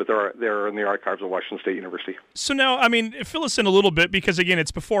have any, but they're in the archives of Washington State University. So now, I mean, fill us in a little bit, because again,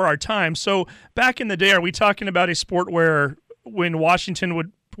 it's before our time. So back in the day, are we talking about a sport where when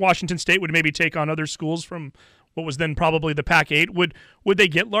Washington State would maybe take on other schools from what was then probably the Pac-8, would they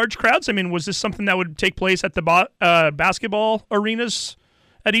get large crowds? I mean, was this something that would take place at the basketball arenas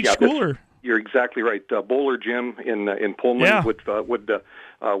at each school? Or you're exactly right. Bowler Gym in Pullman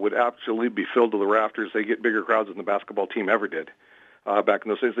would absolutely be filled to the rafters. They get bigger crowds than the basketball team ever did back in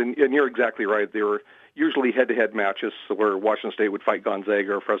those days. And you're exactly right. They were usually head-to-head matches where Washington State would fight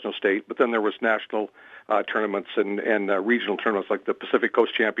Gonzaga or Fresno State. But then there was national tournaments and regional tournaments like the Pacific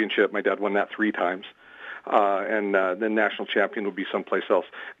Coast Championship. My dad won that 3 times. And then national champion would be someplace else.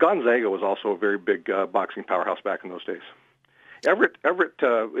 Gonzaga was also a very big boxing powerhouse back in those days. Everett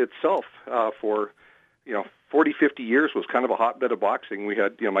itself for 40, 50 years was kind of a hotbed of boxing. We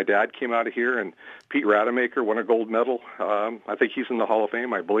had, my dad came out of here, and Pete Rademacher won a gold medal. I think he's in the Hall of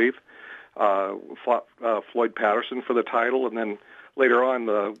Fame, I believe. Floyd Patterson for the title, and then later on,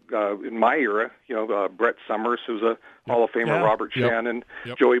 in my era, Brett Summers, who's a Hall of Famer, Robert Shannon,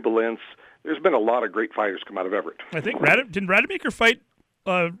 Joey Balintz. There's been a lot of great fighters come out of Everett. I think didn't Rademacher fight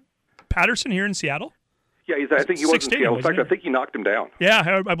Patterson here in Seattle? Yeah, I think he was in Seattle. In fact, I think he knocked him down.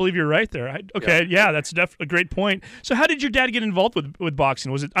 Yeah, I believe you're right there. That's a great point. So how did your dad get involved with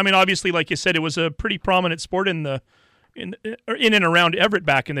boxing? Was it? I mean, obviously, like you said, it was a pretty prominent sport in and around Everett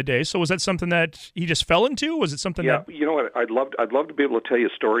back in the day. So was that something that he just fell into? Was it something that? You know what? I'd love to be able to tell you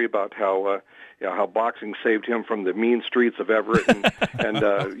a story about how boxing saved him from the mean streets of Everett, and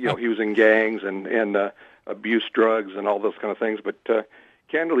he was in gangs and abuse drugs and all those kind of things. But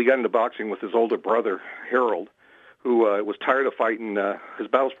candidly, got into boxing with his older brother Harold, who was tired of fighting his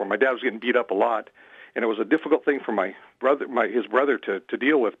battles for him. My dad was getting beat up a lot, and it was a difficult thing for his brother to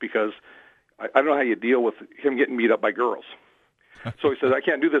deal with, because I don't know how you deal with him getting beat up by girls. So he said, "I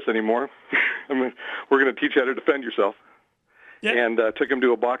can't do this anymore. We're going to teach you how to defend yourself." Yeah. And took him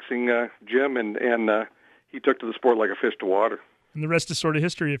to a boxing gym, and he took to the sport like a fish to water. And the rest is sort of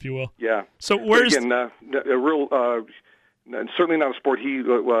history, if you will. Yeah. So where's a real certainly not a sport he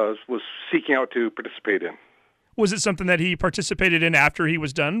was seeking out to participate in. Was it something that he participated in after he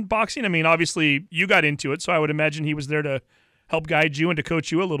was done boxing? I mean, obviously you got into it, so I would imagine he was there to help guide you and to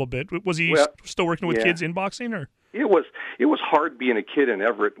coach you a little bit. Was he still working with kids in boxing, or? It was hard being a kid in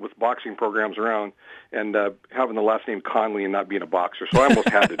Everett with boxing programs around, and having the last name Conley and not being a boxer. So I almost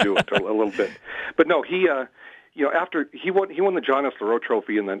had to do it a little bit. But no, he after he won the John S. LaRoe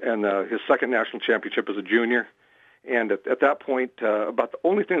Trophy and his second national championship as a junior. And at that point, about the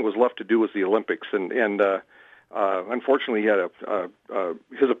only thing that was left to do was the Olympics. And unfortunately, he had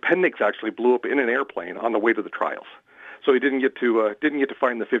his appendix actually blew up in an airplane on the way to the trials. So he didn't get to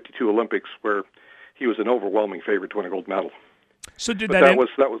fight in the '52 Olympics, where he was an overwhelming favorite to win a gold medal. So that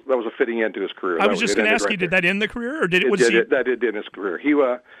was a fitting end to his career. I was just going to ask you, did that end the career, or did it? That did end his career.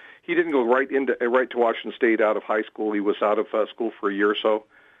 He didn't go right to Washington State out of high school. He was out of school for a year or so.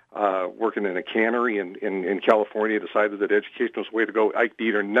 Working in a cannery in California, decided that education was the way to go. Ike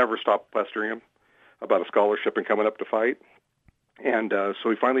Dieter never stopped pestering him about a scholarship and coming up to fight, and so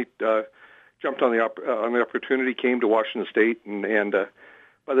he finally jumped on the opportunity, came to Washington State, and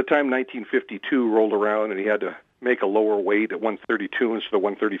by the time 1952 rolled around and he had to make a lower weight at 132 instead of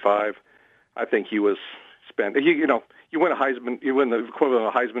 135, I think he was spent. You you win a Heisman, you win the equivalent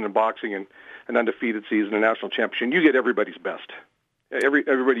of a Heisman in boxing and an undefeated season, a national championship. You get everybody's best.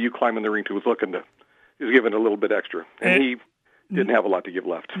 Everybody you climb in the ring to is given a little bit extra, and he didn't have a lot to give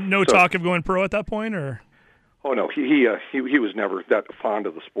left. No talk of going pro at that point, or? Oh no, he was never that fond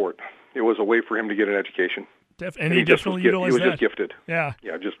of the sport. It was a way for him to get an education. And he definitely utilized that. He was just gifted. Yeah.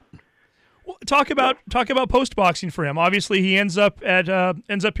 Yeah, just. Well, talk about post boxing for him. Obviously, he ends up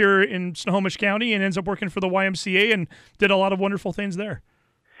here in Snohomish County and ends up working for the YMCA and did a lot of wonderful things there.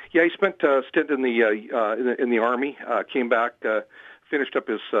 Yeah, he spent a stint in the Army, came back, finished up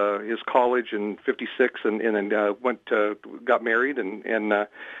his college in '56, and then got married and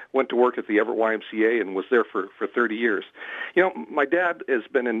went to work at the Everett YMCA and was there for 30 years. You know, my dad has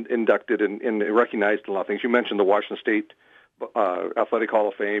been inducted and recognized in a lot of things. You mentioned the Washington State Athletic Hall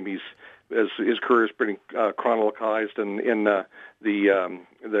of Fame. His career is pretty chronologized in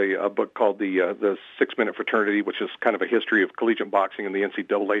the book called the 6 Minute Fraternity, which is kind of a history of collegiate boxing in the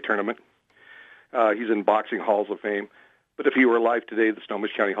NCAA tournament. He's in Boxing Halls of Fame. But if he were alive today, the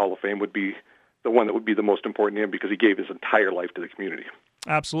Snohomish County Hall of Fame would be the one that would be the most important to him because he gave his entire life to the community.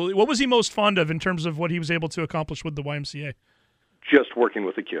 Absolutely. What was he most fond of in terms of what he was able to accomplish with the YMCA? Just working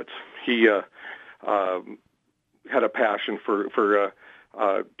with the kids. He had a passion for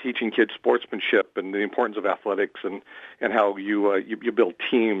teaching kids sportsmanship and the importance of athletics and how you build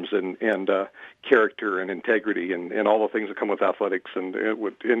teams and character and integrity and all the things that come with athletics and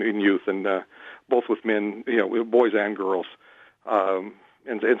in youth and both with men, boys and girls,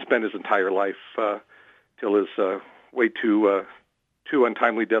 and spent his entire life till his way too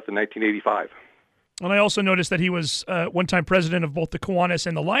untimely death in 1985. And I also noticed that he was one-time president of both the Kiwanis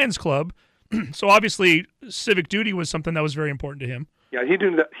and the Lions Club. So obviously, civic duty was something that was very important to him. Yeah, he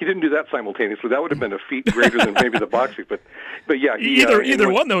didn't do that simultaneously. That would have been a feat greater than maybe the boxing. But yeah, either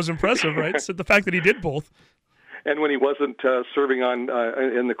one that was impressive, right? So the fact that he did both. And when he wasn't serving on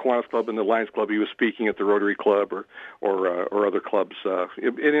in the Kiwanis Club and the Lions Club, he was speaking at the Rotary Club or other clubs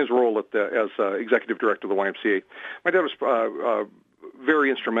in his role as executive director of the YMCA. My dad was very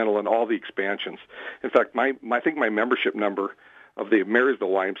instrumental in all the expansions. In fact, I think my membership number of the Marysville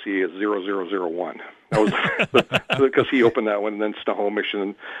YMCA is 0001. That was because he opened that one, and then Snohomish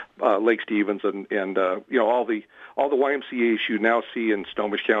and Lake Stevens and all the YMCAs you now see in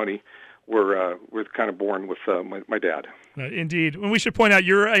Snohomish County were kind of born with my dad. Indeed. And we should point out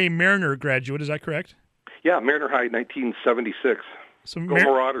you're a Mariner graduate. Is that correct? Yeah, Mariner High, 1976. So Go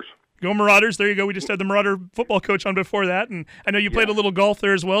Marauders. Go Marauders. There you go. We just had the Marauder football coach on before that, and I know you played a little golf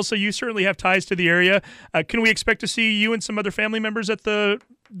there as well, so you certainly have ties to the area. Can we expect to see you and some other family members at the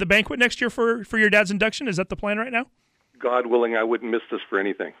banquet next year for your dad's induction? Is that the plan right now? God willing, I wouldn't miss this for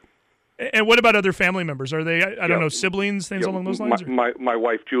anything. And what about other family members? Are they, I don't know, siblings, things along those lines? My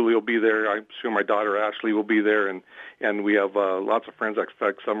wife, Julie, will be there. I'm sure my daughter, Ashley, will be there. And we have lots of friends. In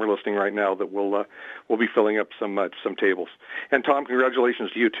fact, some are listening right now that will be filling up some tables. And, Tom, congratulations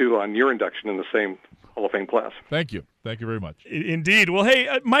to you, too, on your induction in the same Hall of Fame class. Thank you. Thank you very much. Indeed. Well,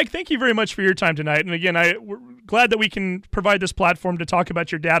 hey, Mike, thank you very much for your time tonight. And again, we're glad that we can provide this platform to talk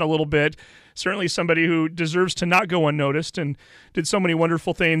about your dad a little bit. Certainly somebody who deserves to not go unnoticed and did so many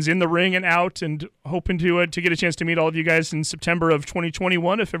wonderful things in the ring and out, and hoping to get a chance to meet all of you guys in September of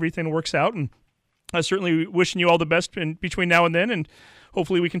 2021 if everything works out. And certainly wishing you all the best between now and then, and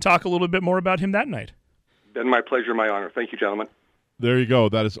hopefully we can talk a little bit more about him that night. Been my pleasure, my honor. Thank you, gentlemen. There you go.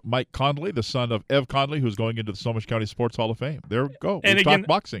 That is Mike Conley, the son of Ev Conley, who's going into the Snohomish County Sports Hall of Fame. There we go. And again,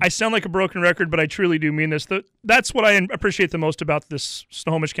 boxing. I sound like a broken record, but I truly do mean this. That's what I appreciate the most about this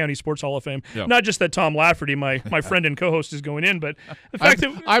Snohomish County Sports Hall of Fame. Yeah. Not just that Tom Lafferty, my friend and co-host, is going in, but the fact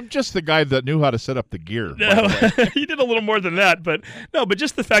that I'm just the guy that knew how to set up the gear. He did a little more than that, but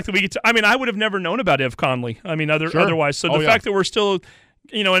just the fact that we get to. I mean, I would have never known about Ev Conley. I mean, otherwise. So the fact that we're still.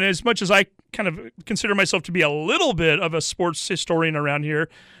 And as much as I kind of consider myself to be a little bit of a sports historian around here,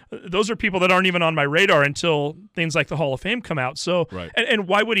 those are people that aren't even on my radar until things like the Hall of Fame come out. So, right. And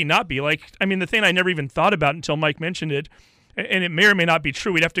why would he not be? The thing I never even thought about until Mike mentioned it, and it may or may not be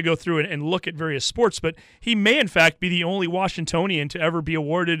true. We'd have to go through it and look at various sports, but he may in fact be the only Washingtonian to ever be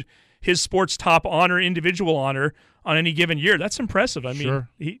awarded his sports top honor, individual honor, on any given year. That's impressive. I mean,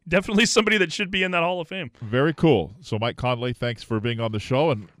 he definitely somebody that should be in that Hall of Fame. Very cool. So, Mike Conley, thanks for being on the show.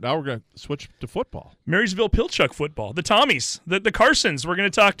 And now we're going to switch to football. Marysville Pilchuck football. The Tommies, the Carsons. We're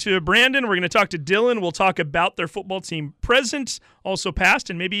going to talk to Brandon. We're going to talk to Dylan. We'll talk about their football team present, also past,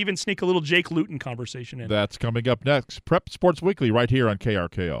 and maybe even sneak a little Jake Luton conversation in. That's coming up next. Prep Sports Weekly right here on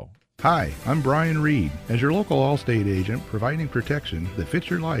KRKO. Hi, I'm Brian Reed. As your local Allstate agent, providing protection that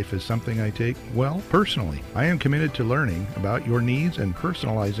fits your life is something I take, well, personally. I am committed to learning about your needs and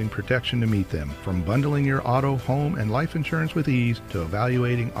personalizing protection to meet them. From bundling your auto, home, and life insurance with ease to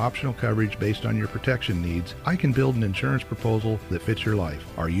evaluating optional coverage based on your protection needs, I can build an insurance proposal that fits your life.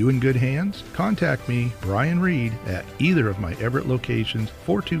 Are you in good hands? Contact me, Brian Reed, at either of my Everett locations,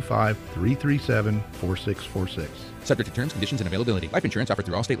 425-337-4646. Subject to terms, conditions, and availability. Life insurance offered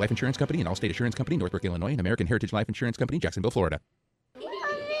through Allstate Life Insurance Company and Allstate Assurance Company, Northbrook, Illinois, and American Heritage Life Insurance Company, Jacksonville, Florida.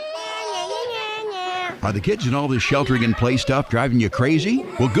 Are the kids and all this sheltering in place stuff driving you crazy?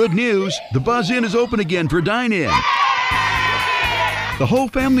 Well, good news. The Buzz Inn is open again for dine-in. The whole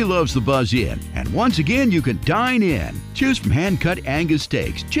family loves the Buzz Inn, and once again you can dine in. Choose from hand-cut Angus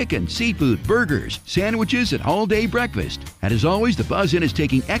steaks, chicken, seafood, burgers, sandwiches, and all-day breakfast. And as always, the Buzz Inn is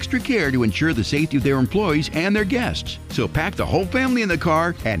taking extra care to ensure the safety of their employees and their guests. So pack the whole family in the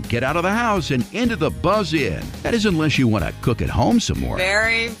car and get out of the house and into the Buzz Inn. That is unless you want to cook at home some more.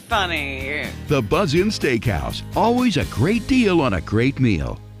 Very funny. The Buzz Inn Steakhouse. Always a great deal on a great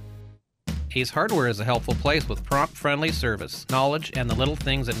meal. Ace Hardware is a helpful place with prompt, friendly service, knowledge, and the little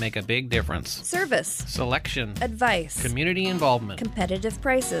things that make a big difference. Service. Selection. Advice. Community involvement. Competitive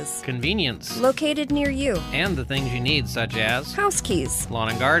prices. Convenience. Located near you. And the things you need, such as house keys, lawn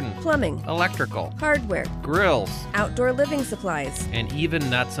and garden, plumbing, electrical, hardware, grills, outdoor living supplies, and even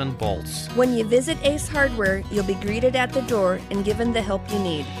nuts and bolts. When you visit Ace Hardware, you'll be greeted at the door and given the help you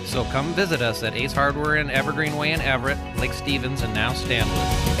need. So come visit us at Ace Hardware in Evergreen Way in Everett, Lake Stevens, and now Stanwood.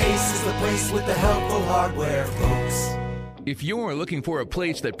 Ace is the place with the helpful hardware, folks. If you're looking for a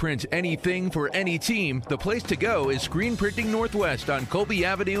place that prints anything for any team, the place to go is Screen Printing Northwest on Colby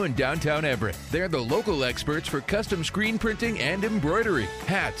Avenue in downtown Everett. They're the local experts for custom screen printing and embroidery.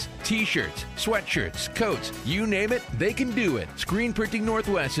 Hats, t-shirts, sweatshirts, coats, you name it, they can do it. Screen Printing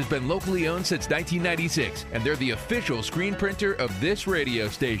Northwest has been locally owned since 1996, and they're the official screen printer of this radio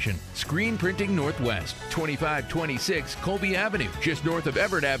station. Screen Printing Northwest, 2526 Colby Avenue, just north of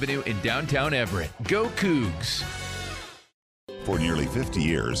Everett Avenue in downtown Everett. Go Cougs! For nearly 50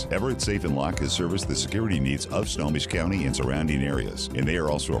 years, Everett Safe & Lock has serviced the security needs of Snohomish County and surrounding areas, and they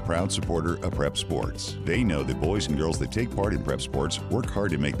are also a proud supporter of prep sports. They know that boys and girls that take part in prep sports work hard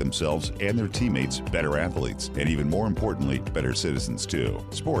to make themselves and their teammates better athletes, and even more importantly, better citizens too.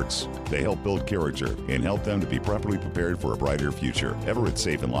 Sports, they help build character and help them to be properly prepared for a brighter future. Everett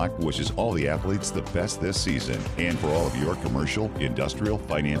Safe & Lock wishes all the athletes the best this season, and for all of your commercial, industrial,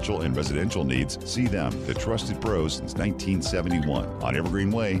 financial, and residential needs, see them, the trusted pros since 1971. On Evergreen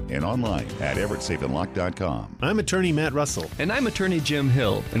Way and online at EverettSafeandLock.com. I'm attorney Matt Russell. And I'm attorney Jim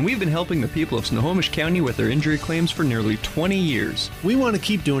Hill, and we've been helping the people of Snohomish County with their injury claims for nearly 20 years. We want to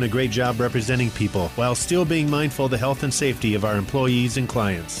keep doing a great job representing people while still being mindful of the health and safety of our employees and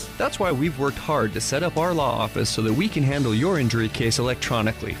clients. That's why we've worked hard to set up our law office so that we can handle your injury case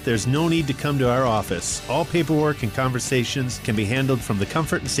electronically. There's no need to come to our office. All paperwork and conversations can be handled from the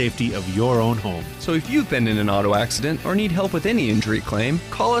comfort and safety of your own home. So if you've been in an auto accident or need help with any injury claim,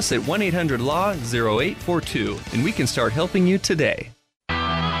 call us at 1-800-LAW-0842 and we can start helping you today.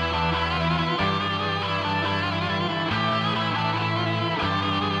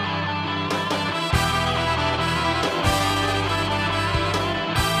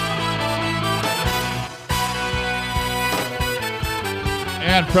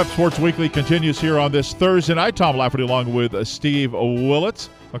 And Prep Sports Weekly continues here on this Thursday night. Tom Lafferty along with Steve Willits.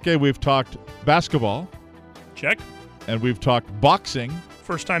 Okay, we've talked basketball. Check. And we've talked boxing.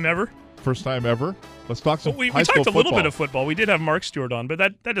 First time ever. Let's talk some we high school talked a little football. bit of football. We did have Mark Stewart on, but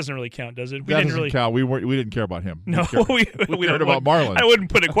that doesn't really count, does it? That doesn't count. We didn't care about him. No, we cared about Marlon. I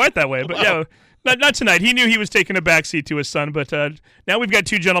wouldn't put it quite that way, but yeah, not tonight. He knew he was taking a backseat to his son, but now we've got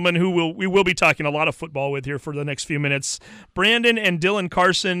two gentlemen who we will be talking a lot of football with here for the next few minutes. Brandon and Dylan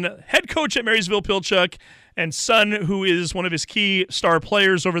Carson, head coach at Marysville Pilchuck, and son, who is one of his key star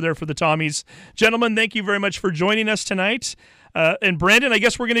players over there for the Tommies. Gentlemen, thank you very much for joining us tonight. And Brandon, I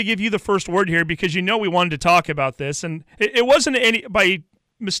guess we're going to give you the first word here because you know we wanted to talk about this, and it wasn't any by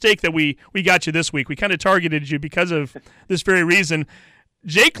mistake that we got you this week. We kind of targeted you because of this very reason.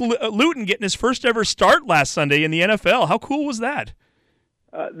 Jake Luton getting his first ever start last Sunday in the NFL. How cool was that?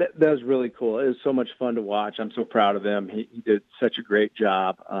 That was really cool. It was so much fun to watch. I'm so proud of him. He did such a great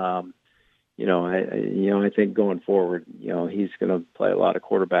job. I think going forward, he's going to play a lot of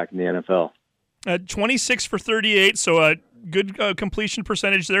quarterback in the NFL. 26 for 38, so a good completion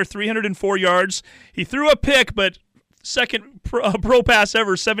percentage there, 304 yards. He threw a pick, but second pro pass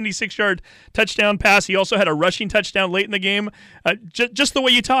ever, 76-yard touchdown pass. He also had a rushing touchdown late in the game. Just the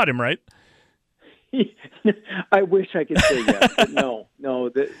way you taught him, right? I wish I could say yes, but no.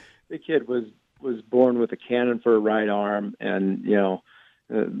 the kid was born with a cannon for a right arm, and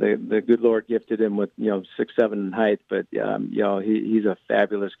the good Lord gifted him with 6'7" in height. But he's a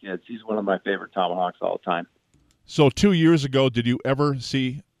fabulous kid. He's one of my favorite Tomahawks all the time. So 2 years ago, did you ever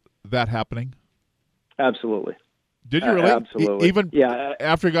see that happening? Absolutely. Did you really? Absolutely. Even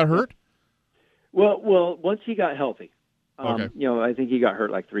after he got hurt? Well, once he got healthy. Okay. I think he got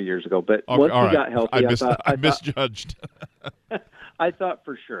hurt like 3 years ago. But Okay, once all he right. got healthy, I misjudged. I thought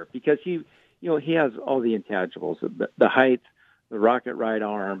for sure, because he has all the intangibles: the height, the rocket right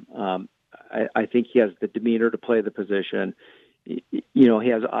arm. I think he has the demeanor to play the position.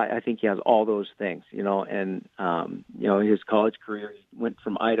 I think he has all those things. And his college career, he went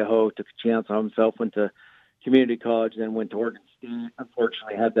from Idaho, took a chance on himself, went to community college, then went to Oregon State.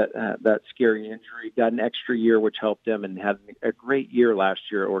 Unfortunately, had that scary injury. Got an extra year, which helped him, and had a great year last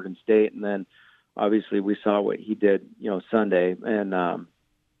year at Oregon State. And then, obviously, we saw what he did, Sunday. And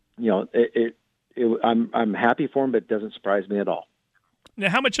I'm happy for him, but it doesn't surprise me at all. Now,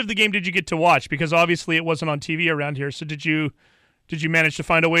 how much of the game did you get to watch? Because obviously, it wasn't on TV around here. So did you manage to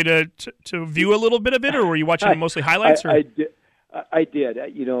find a way to view a little bit of it, or were you watching mostly highlights? I did.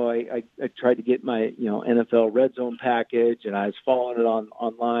 I tried to get my NFL Red Zone package, and I was following it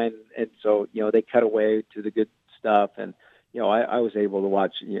online, and so they cut away to the good stuff, and I was able to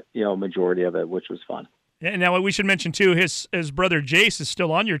watch majority of it, which was fun. And now we should mention too, his brother Jace is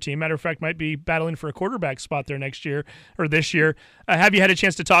still on your team. Matter of fact, might be battling for a quarterback spot there next year or this year. Have you had a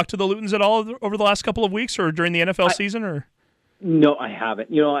chance to talk to the Lutons at all over the last couple of weeks or during the NFL season? Or no, I haven't.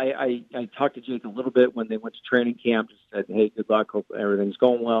 I talked to Jake a little bit when they went to training camp. Just said, "Hey, good luck. Hope everything's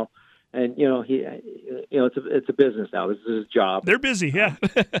going well." And it's a business now. This is his job. They're busy, yeah.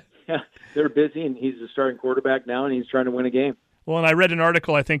 Yeah, they're busy, and he's the starting quarterback now, and he's trying to win a game. Well, and I read an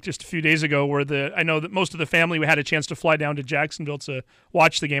article, I think, just a few days ago where I know that most of the family had a chance to fly down to Jacksonville to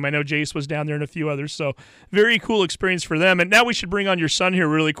watch the game. I know Jace was down there and a few others, so very cool experience for them. And now we should bring on your son here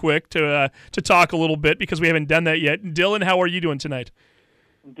really quick to talk a little bit because we haven't done that yet. Dylan, how are you doing tonight?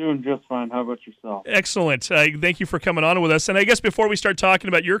 I'm doing just fine. How about yourself? Excellent. Thank you for coming on with us. And I guess before we start talking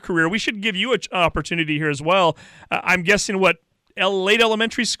about your career, we should give you an opportunity here as well. I'm guessing late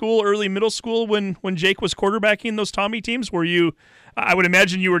elementary school, early middle school when Jake was quarterbacking those Tommy teams? Were you? I would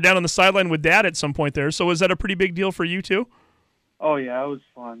imagine you were down on the sideline with Dad at some point there. So was that a pretty big deal for you too? Oh yeah, it was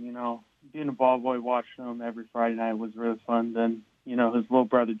fun. Being a ball boy, watching him every Friday night was really fun. Then his little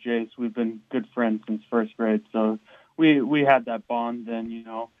brother Jace, we've been good friends since first grade, so we had that bond. Then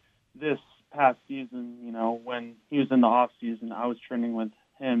this past season, when he was in the off season, I was training with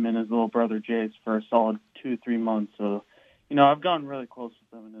him and his little brother Jace for a solid 2-3 months. So I've gotten really close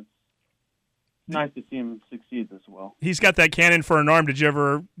with him, and it's nice to see him succeed as well. He's got that cannon for an arm. Did you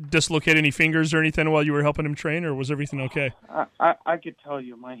ever dislocate any fingers or anything while you were helping him train, or was everything okay? I could tell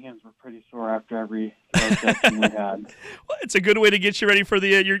you my hands were pretty sore after every session we had. Well, it's a good way to get you ready for the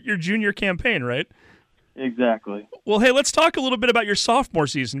your junior campaign, right? Exactly. Well, hey, let's talk a little bit about your sophomore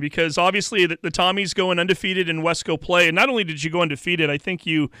season because obviously the Tommies going undefeated in Wesco play, and not only did you go undefeated, I think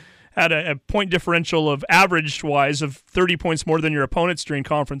you had a point differential of average-wise of 30 points more than your opponents during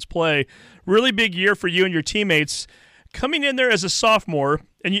conference play. Really big year for you and your teammates. Coming in there as a sophomore,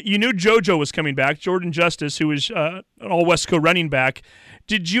 and you knew JoJo was coming back, Jordan Justice, who was an all-Wesco running back.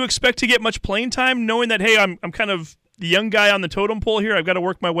 Did you expect to get much playing time knowing that, hey, I'm kind of the young guy on the totem pole here, I've got to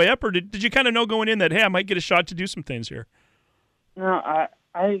work my way up, or did you kind of know going in that, hey, I might get a shot to do some things here? No,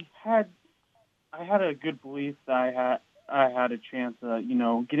 I had a good belief that I had a chance of,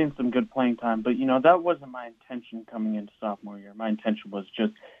 getting some good playing time. But, that wasn't my intention coming into sophomore year. My intention was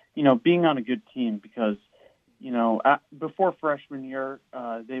just, being on a good team because, before freshman year,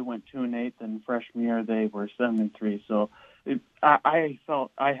 they went 2-8, and freshman year they were 7-3. So I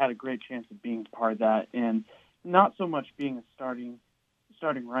felt I had a great chance of being part of that, and not so much being a starting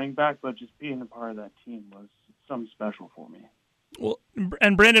running back, but just being a part of that team was something special for me. Well,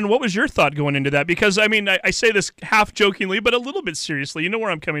 and Brandon, what was your thought going into that? Because, I say this half jokingly, but a little bit seriously. You know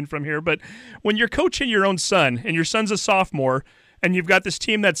where I'm coming from here. But when you're coaching your own son, and your son's a sophomore, and you've got this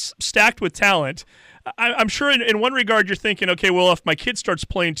team that's stacked with talent, I'm sure in one regard you're thinking, okay, well, if my kid starts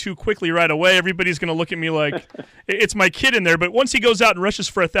playing too quickly right away, everybody's going to look at me like it's my kid in there. But once he goes out and rushes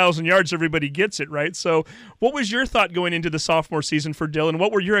for 1,000 yards, everybody gets it, right? So what was your thought going into the sophomore season for Dylan?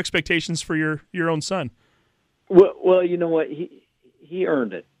 What were your expectations for your own son? Well, you know what? He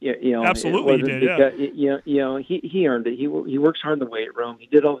earned it. Absolutely, he did. Because, he earned it. He works hard in the weight room. He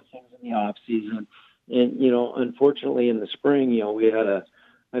did all the things in the off season, and unfortunately, in the spring, we had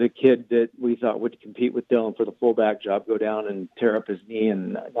a kid that we thought would compete with Dylan for the fullback job, go down and tear up his knee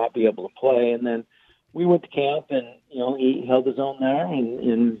and not be able to play. And then we went to camp, and he held his own there,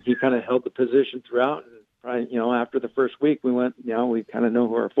 and he kind of held the position throughout. And probably, after the first week, we went, we kind of know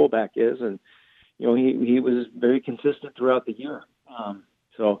who our fullback is, and he was very consistent throughout the year.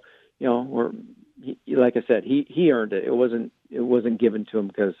 Like I said, he earned it. It wasn't given to him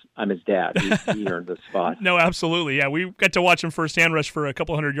because I'm his dad. He earned the spot. No, absolutely. Yeah, we got to watch him firsthand rush for a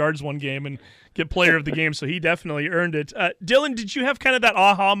couple hundred yards one game and get player of the game, so he definitely earned it. Dylan, did you have kind of that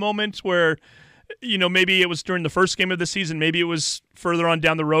aha moment where, maybe it was during the first game of the season, maybe it was further on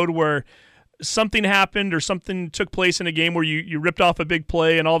down the road where something happened or something took place in a game where you ripped off a big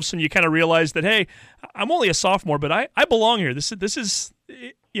play and all of a sudden you kind of realized that, hey, I'm only a sophomore, but I belong here. This is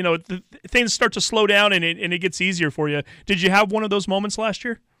things start to slow down and it gets easier for you. Did you have one of those moments last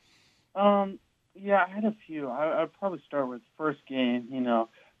year? Yeah, I had a few. I'd probably start with first game,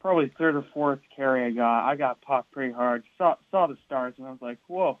 probably third or fourth carry I got popped pretty hard. Saw the stars and I was like,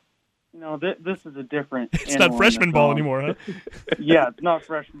 whoa. This is a different. It's not freshman ball anymore, huh? Yeah, it's not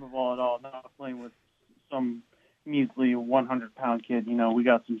freshman ball at all. Not playing with some measly 100-pound kid. We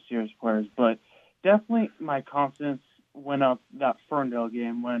got some serious players, but definitely my confidence went up that Ferndale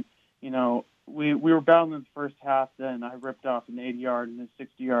game when we were battling in the first half. Then I ripped off an 80-yard and a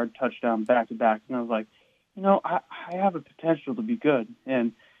 60-yard touchdown back to back, and I was like, I have a potential to be good,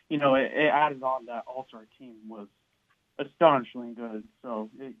 and it added on that All-Star team was astonishingly good. So,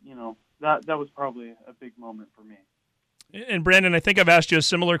 that was probably a big moment for me. And Brandon, I think I've asked you a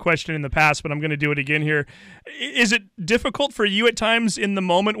similar question in the past, but I'm going to do it again here. Is it difficult for you at times in the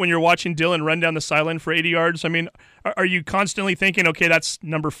moment when you're watching Dylan run down the sideline for 80 yards? I mean, are you constantly thinking, okay, that's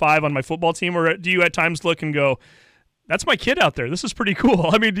number 5 on my football team? Or do you at times look and go, that's my kid out there. This is pretty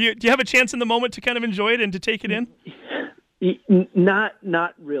cool. I mean, do you have a chance in the moment to kind of enjoy it and to take it in?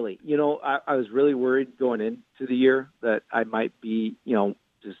 Not really. I was really worried going into the year that I might be,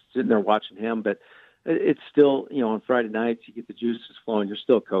 just sitting there watching him. But it's still, on Friday nights, you get the juices flowing. You're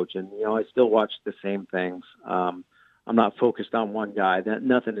still coaching. I still watch the same things. I'm not focused on one guy.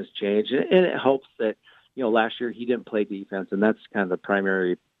 Nothing has changed. And it helps that, last year he didn't play defense, and that's kind of the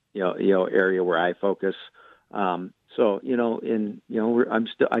primary, area where I focus. I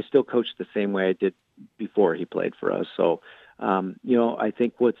still coach the same way I did before he played for us. So, I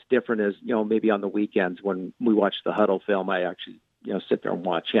think what's different is, maybe on the weekends when we watch the huddle film, I actually, sit there and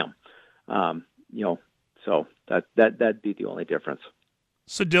watch him. So that'd be the only difference.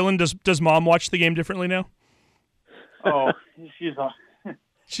 So Dylan, does mom watch the game differently now? Oh,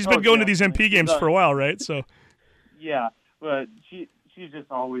 she's been going to these MP games for a while, right? So yeah, but she's just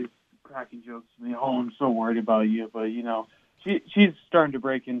always cracking jokes to me. Oh, I'm so worried about you, but she's starting to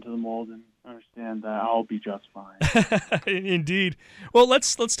break into the mold and understand that I'll be just fine. Indeed. Well,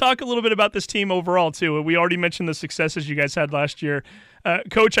 let's talk a little bit about this team overall too. We already mentioned the successes you guys had last year.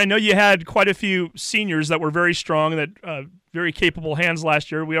 Coach, I know you had quite a few seniors that were very strong, that very capable hands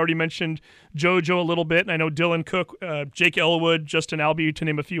last year. We already mentioned JoJo a little bit, and I know Dylan Cook, Jake Elwood, Justin Albee, to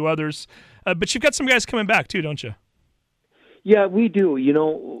name a few others. But you've got some guys coming back too, don't you? Yeah, we do.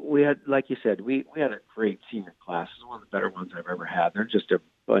 We had, like you said, we had a great senior class. It's one of the better ones I've ever had. They're just a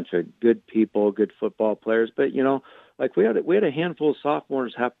bunch of good people, good football players. But we had a handful of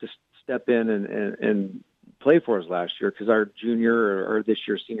sophomores have to step in and play for us last year because our junior or this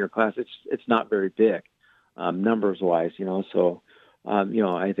year's senior class, it's not very big numbers wise. So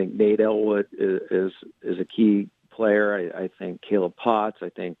I think Nate Elwood is a key player. I think Caleb Potts. I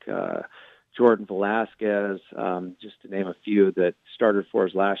think. Jordan Velasquez, just to name a few that started for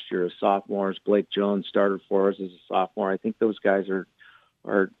us last year as sophomores. Blake Jones started for us as a sophomore. I think those guys are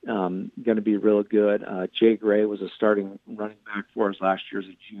going to be real good. Jay Gray was a starting running back for us last year as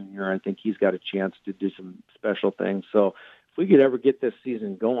a junior. I think he's got a chance to do some special things. So if we could ever get this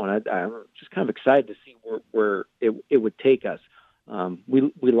season going, I'm just kind of excited to see where it would take us.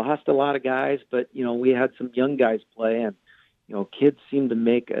 We lost a lot of guys, but, we had some young guys play, and kids seem to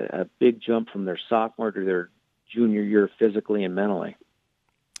make a big jump from their sophomore to their junior year physically and mentally.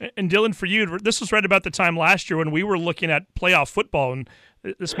 And Dylan, for you, this was right about the time last year when we were looking at playoff football, and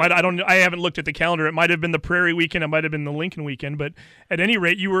I haven't looked at the calendar. It might have been the Prairie weekend, it might have been the Lincoln weekend, but at any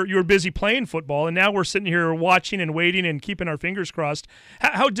rate, you were busy playing football, and now we're sitting here watching and waiting and keeping our fingers crossed.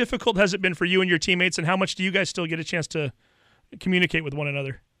 How difficult has it been for you and your teammates, and how much do you guys still get a chance to communicate with one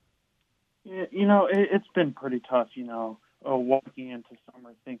another? Yeah, it's been pretty tough. Walking into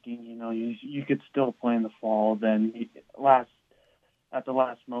summer thinking, you could still play in the fall. Then at the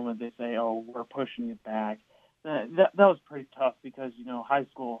last moment, they say, "Oh, we're pushing it back." That was pretty tough because high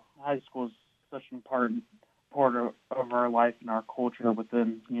school is such an important part of our life and our culture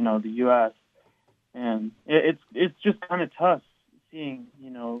within the U.S. And it's just kind of tough seeing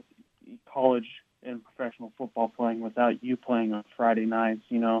college and professional professional football playing without you playing on Friday nights.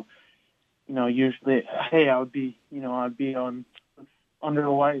 Usually, hey, I would be on under the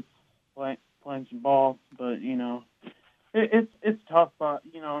lights playing some ball, but it's tough. But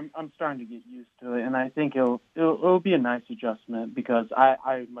I'm starting to get used to it, and I think it'll be a nice adjustment because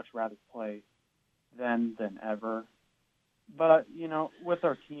I would much rather play then than ever. But with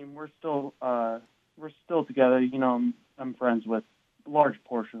our team, we're still together. I'm friends with a large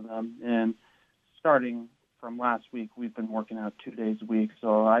portion of them, and starting from last week, we've been working out 2 days a week,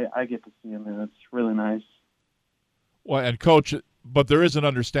 so I get to see them, and it's really nice. Well, and Coach, but there is an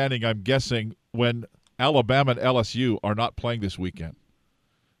understanding, I'm guessing, when Alabama and LSU are not playing this weekend.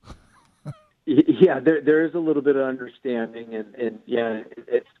 Yeah, there is a little bit of understanding, and yeah,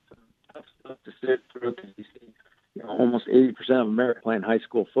 it's tough stuff to sit through because you see almost 80% of America playing high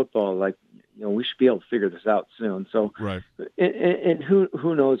school football. Like, we should be able to figure this out soon. So, right. And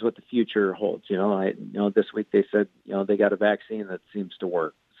who knows what the future holds? This week they said they got a vaccine that seems to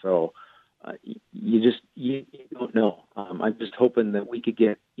work. So you don't know. I'm just hoping that we could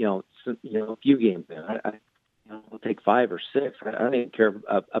get a few games in. We'll take 5 or 6. I don't even care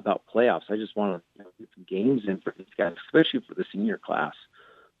about playoffs. I just want to get some games in for these guys, especially for the senior class.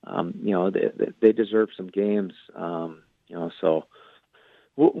 They deserve some games. So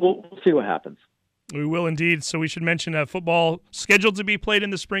we'll see what happens. We will indeed. So we should mention football scheduled to be played in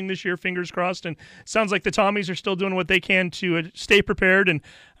the spring this year, fingers crossed. And it sounds like the Tommies are still doing what they can to stay prepared. And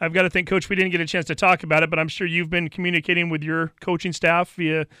I've got to think, Coach, we didn't get a chance to talk about it, but I'm sure you've been communicating with your coaching staff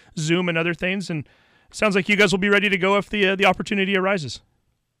via Zoom and other things. And it sounds like you guys will be ready to go if the opportunity arises.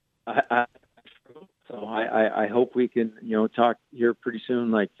 So I hope we can, talk here pretty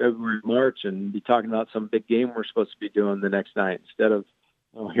soon, like February, March, and be talking about some big game we're supposed to be doing the next night instead of,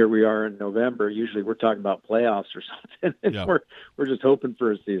 here we are in November. Usually we're talking about playoffs or something. And yeah. We're just hoping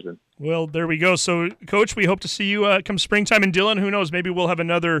for a season. Well, there we go. So, Coach, we hope to see you come springtime. And Dylan, who knows, maybe we'll have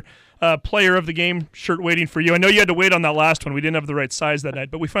another player of the game shirt waiting for you. I know you had to wait on that last one. We didn't have the right size that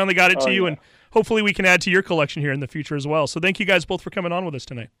night, but we finally got it to you, and hopefully we can add to your collection here in the future as well. So thank you guys both for coming on with us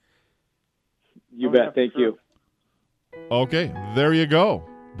tonight. You bet. Thank you. Okay, there you go.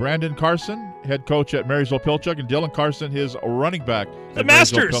 Brandon Carson, head coach at Marysville-Pilchuck, and Dylan Carson, his running back. The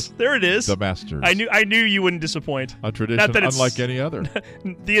Masters. There it is. The Masters. I knew you wouldn't disappoint. A tradition unlike any other.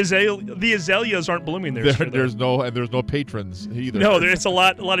 The azaleas aren't blooming there. There's no patrons either. No, it's a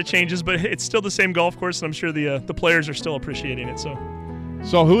lot of changes, but it's still the same golf course, and I'm sure the players are still appreciating it.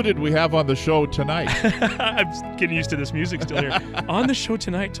 So who did we have on the show tonight? I'm getting used to this music still here. On the show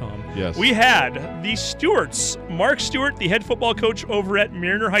tonight, Tom, yes, we had the Stewarts. Mark Stewart, the head football coach over at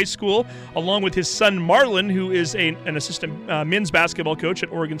Mariner High School, along with his son Marlon, who is an assistant men's basketball coach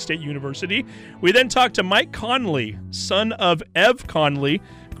at Oregon State University. We then talked to Mike Conley, son of Ev Conley,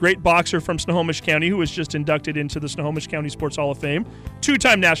 great boxer from Snohomish County who was just inducted into the Snohomish County Sports Hall of Fame.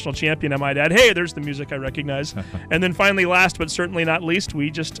 2-time national champion, I might add. Hey, there's the music I recognize. And then finally, last but certainly not least, we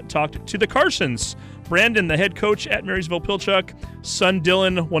just talked to the Carsons. Brandon, the head coach at Marysville-Pilchuck. Son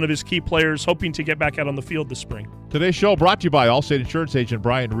Dylan, one of his key players, hoping to get back out on the field this spring. Today's show brought to you by Allstate Insurance Agent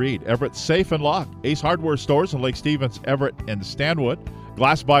Brian Reed, Everett Safe and Lock, Ace Hardware Stores in Lake Stevens, Everett, and Stanwood,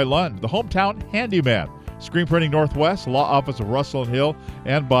 Glass by Lund, the Hometown Handyman, Screen Printing Northwest, Law Office of Russell and Hill,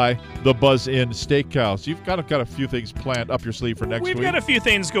 and by the Buzz Inn Steakhouse. You've got a few things planned up your sleeve for next week. We've got a few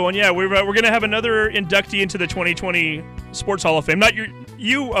things going, yeah. We're going to have another inductee into the 2020 Sports Hall of Fame. Not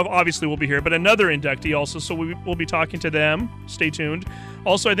you obviously will be here, but another inductee also, so we'll be talking to them. Stay tuned.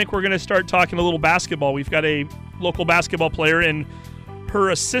 Also, I think we're going to start talking a little basketball. We've got a local basketball player and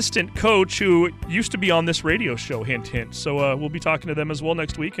her assistant coach who used to be on this radio show, hint, hint. So we'll be talking to them as well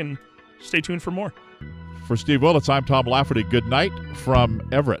next week, and stay tuned for more. For Steve Willits, I'm Tom Lafferty. Good night from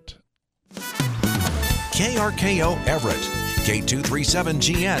Everett. KRKO Everett,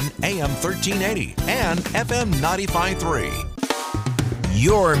 K237GN, AM 1380, and FM 95.3.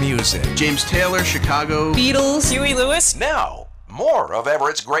 Your music. James Taylor, Chicago. Beatles. Huey Lewis. Now, more of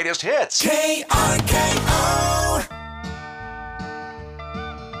Everett's greatest hits. KRKO.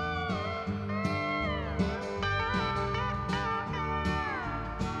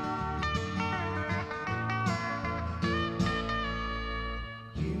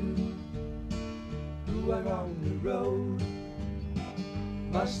 On the road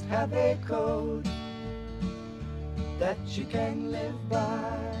must have a code that you can live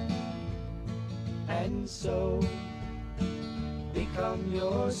by, and so become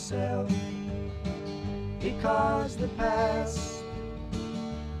yourself, because the past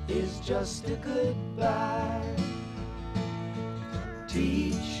is just a goodbye.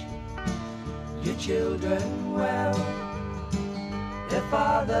 Teach your children well, their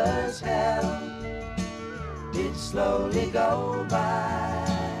father's hell slowly go by,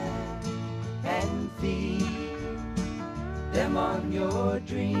 and feed them on your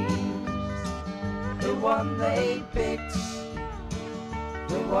dreams. The one they picked,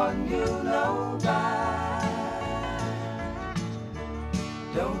 the one you know by.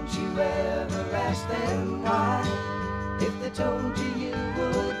 Don't you ever ask them why, if they told you you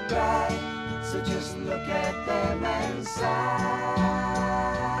would cry. So just look at them and sigh,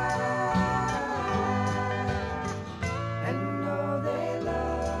 and know they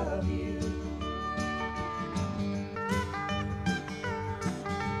love you.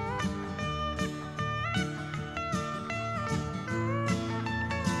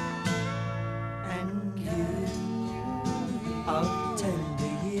 And you of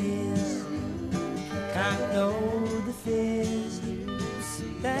tender years can't know the fears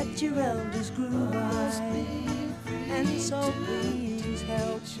that your elders grew by, and so please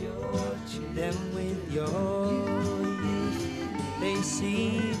help them with your youth. They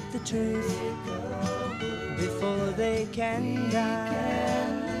see the truth before they can die.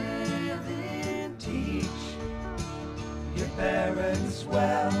 Teach your parents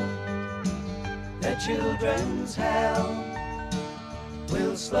well, their children's hell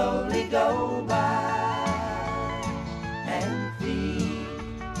will slowly go by, and feed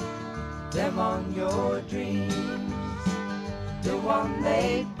them on your dreams. The one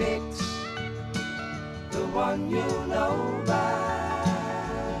they picked, the one you know by.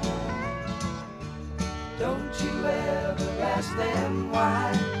 Don't you ever ask them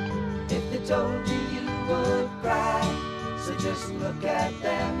why, if they told you you would cry. So just look at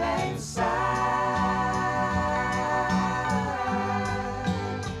them and sigh,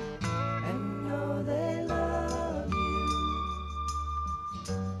 and know they love you.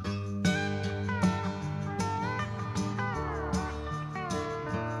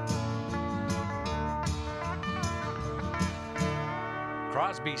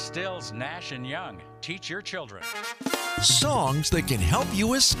 Crosby, Stills, Nash & Young. Teach your children. Songs that can help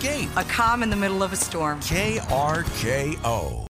you escape. A calm in the middle of a storm. KRKO.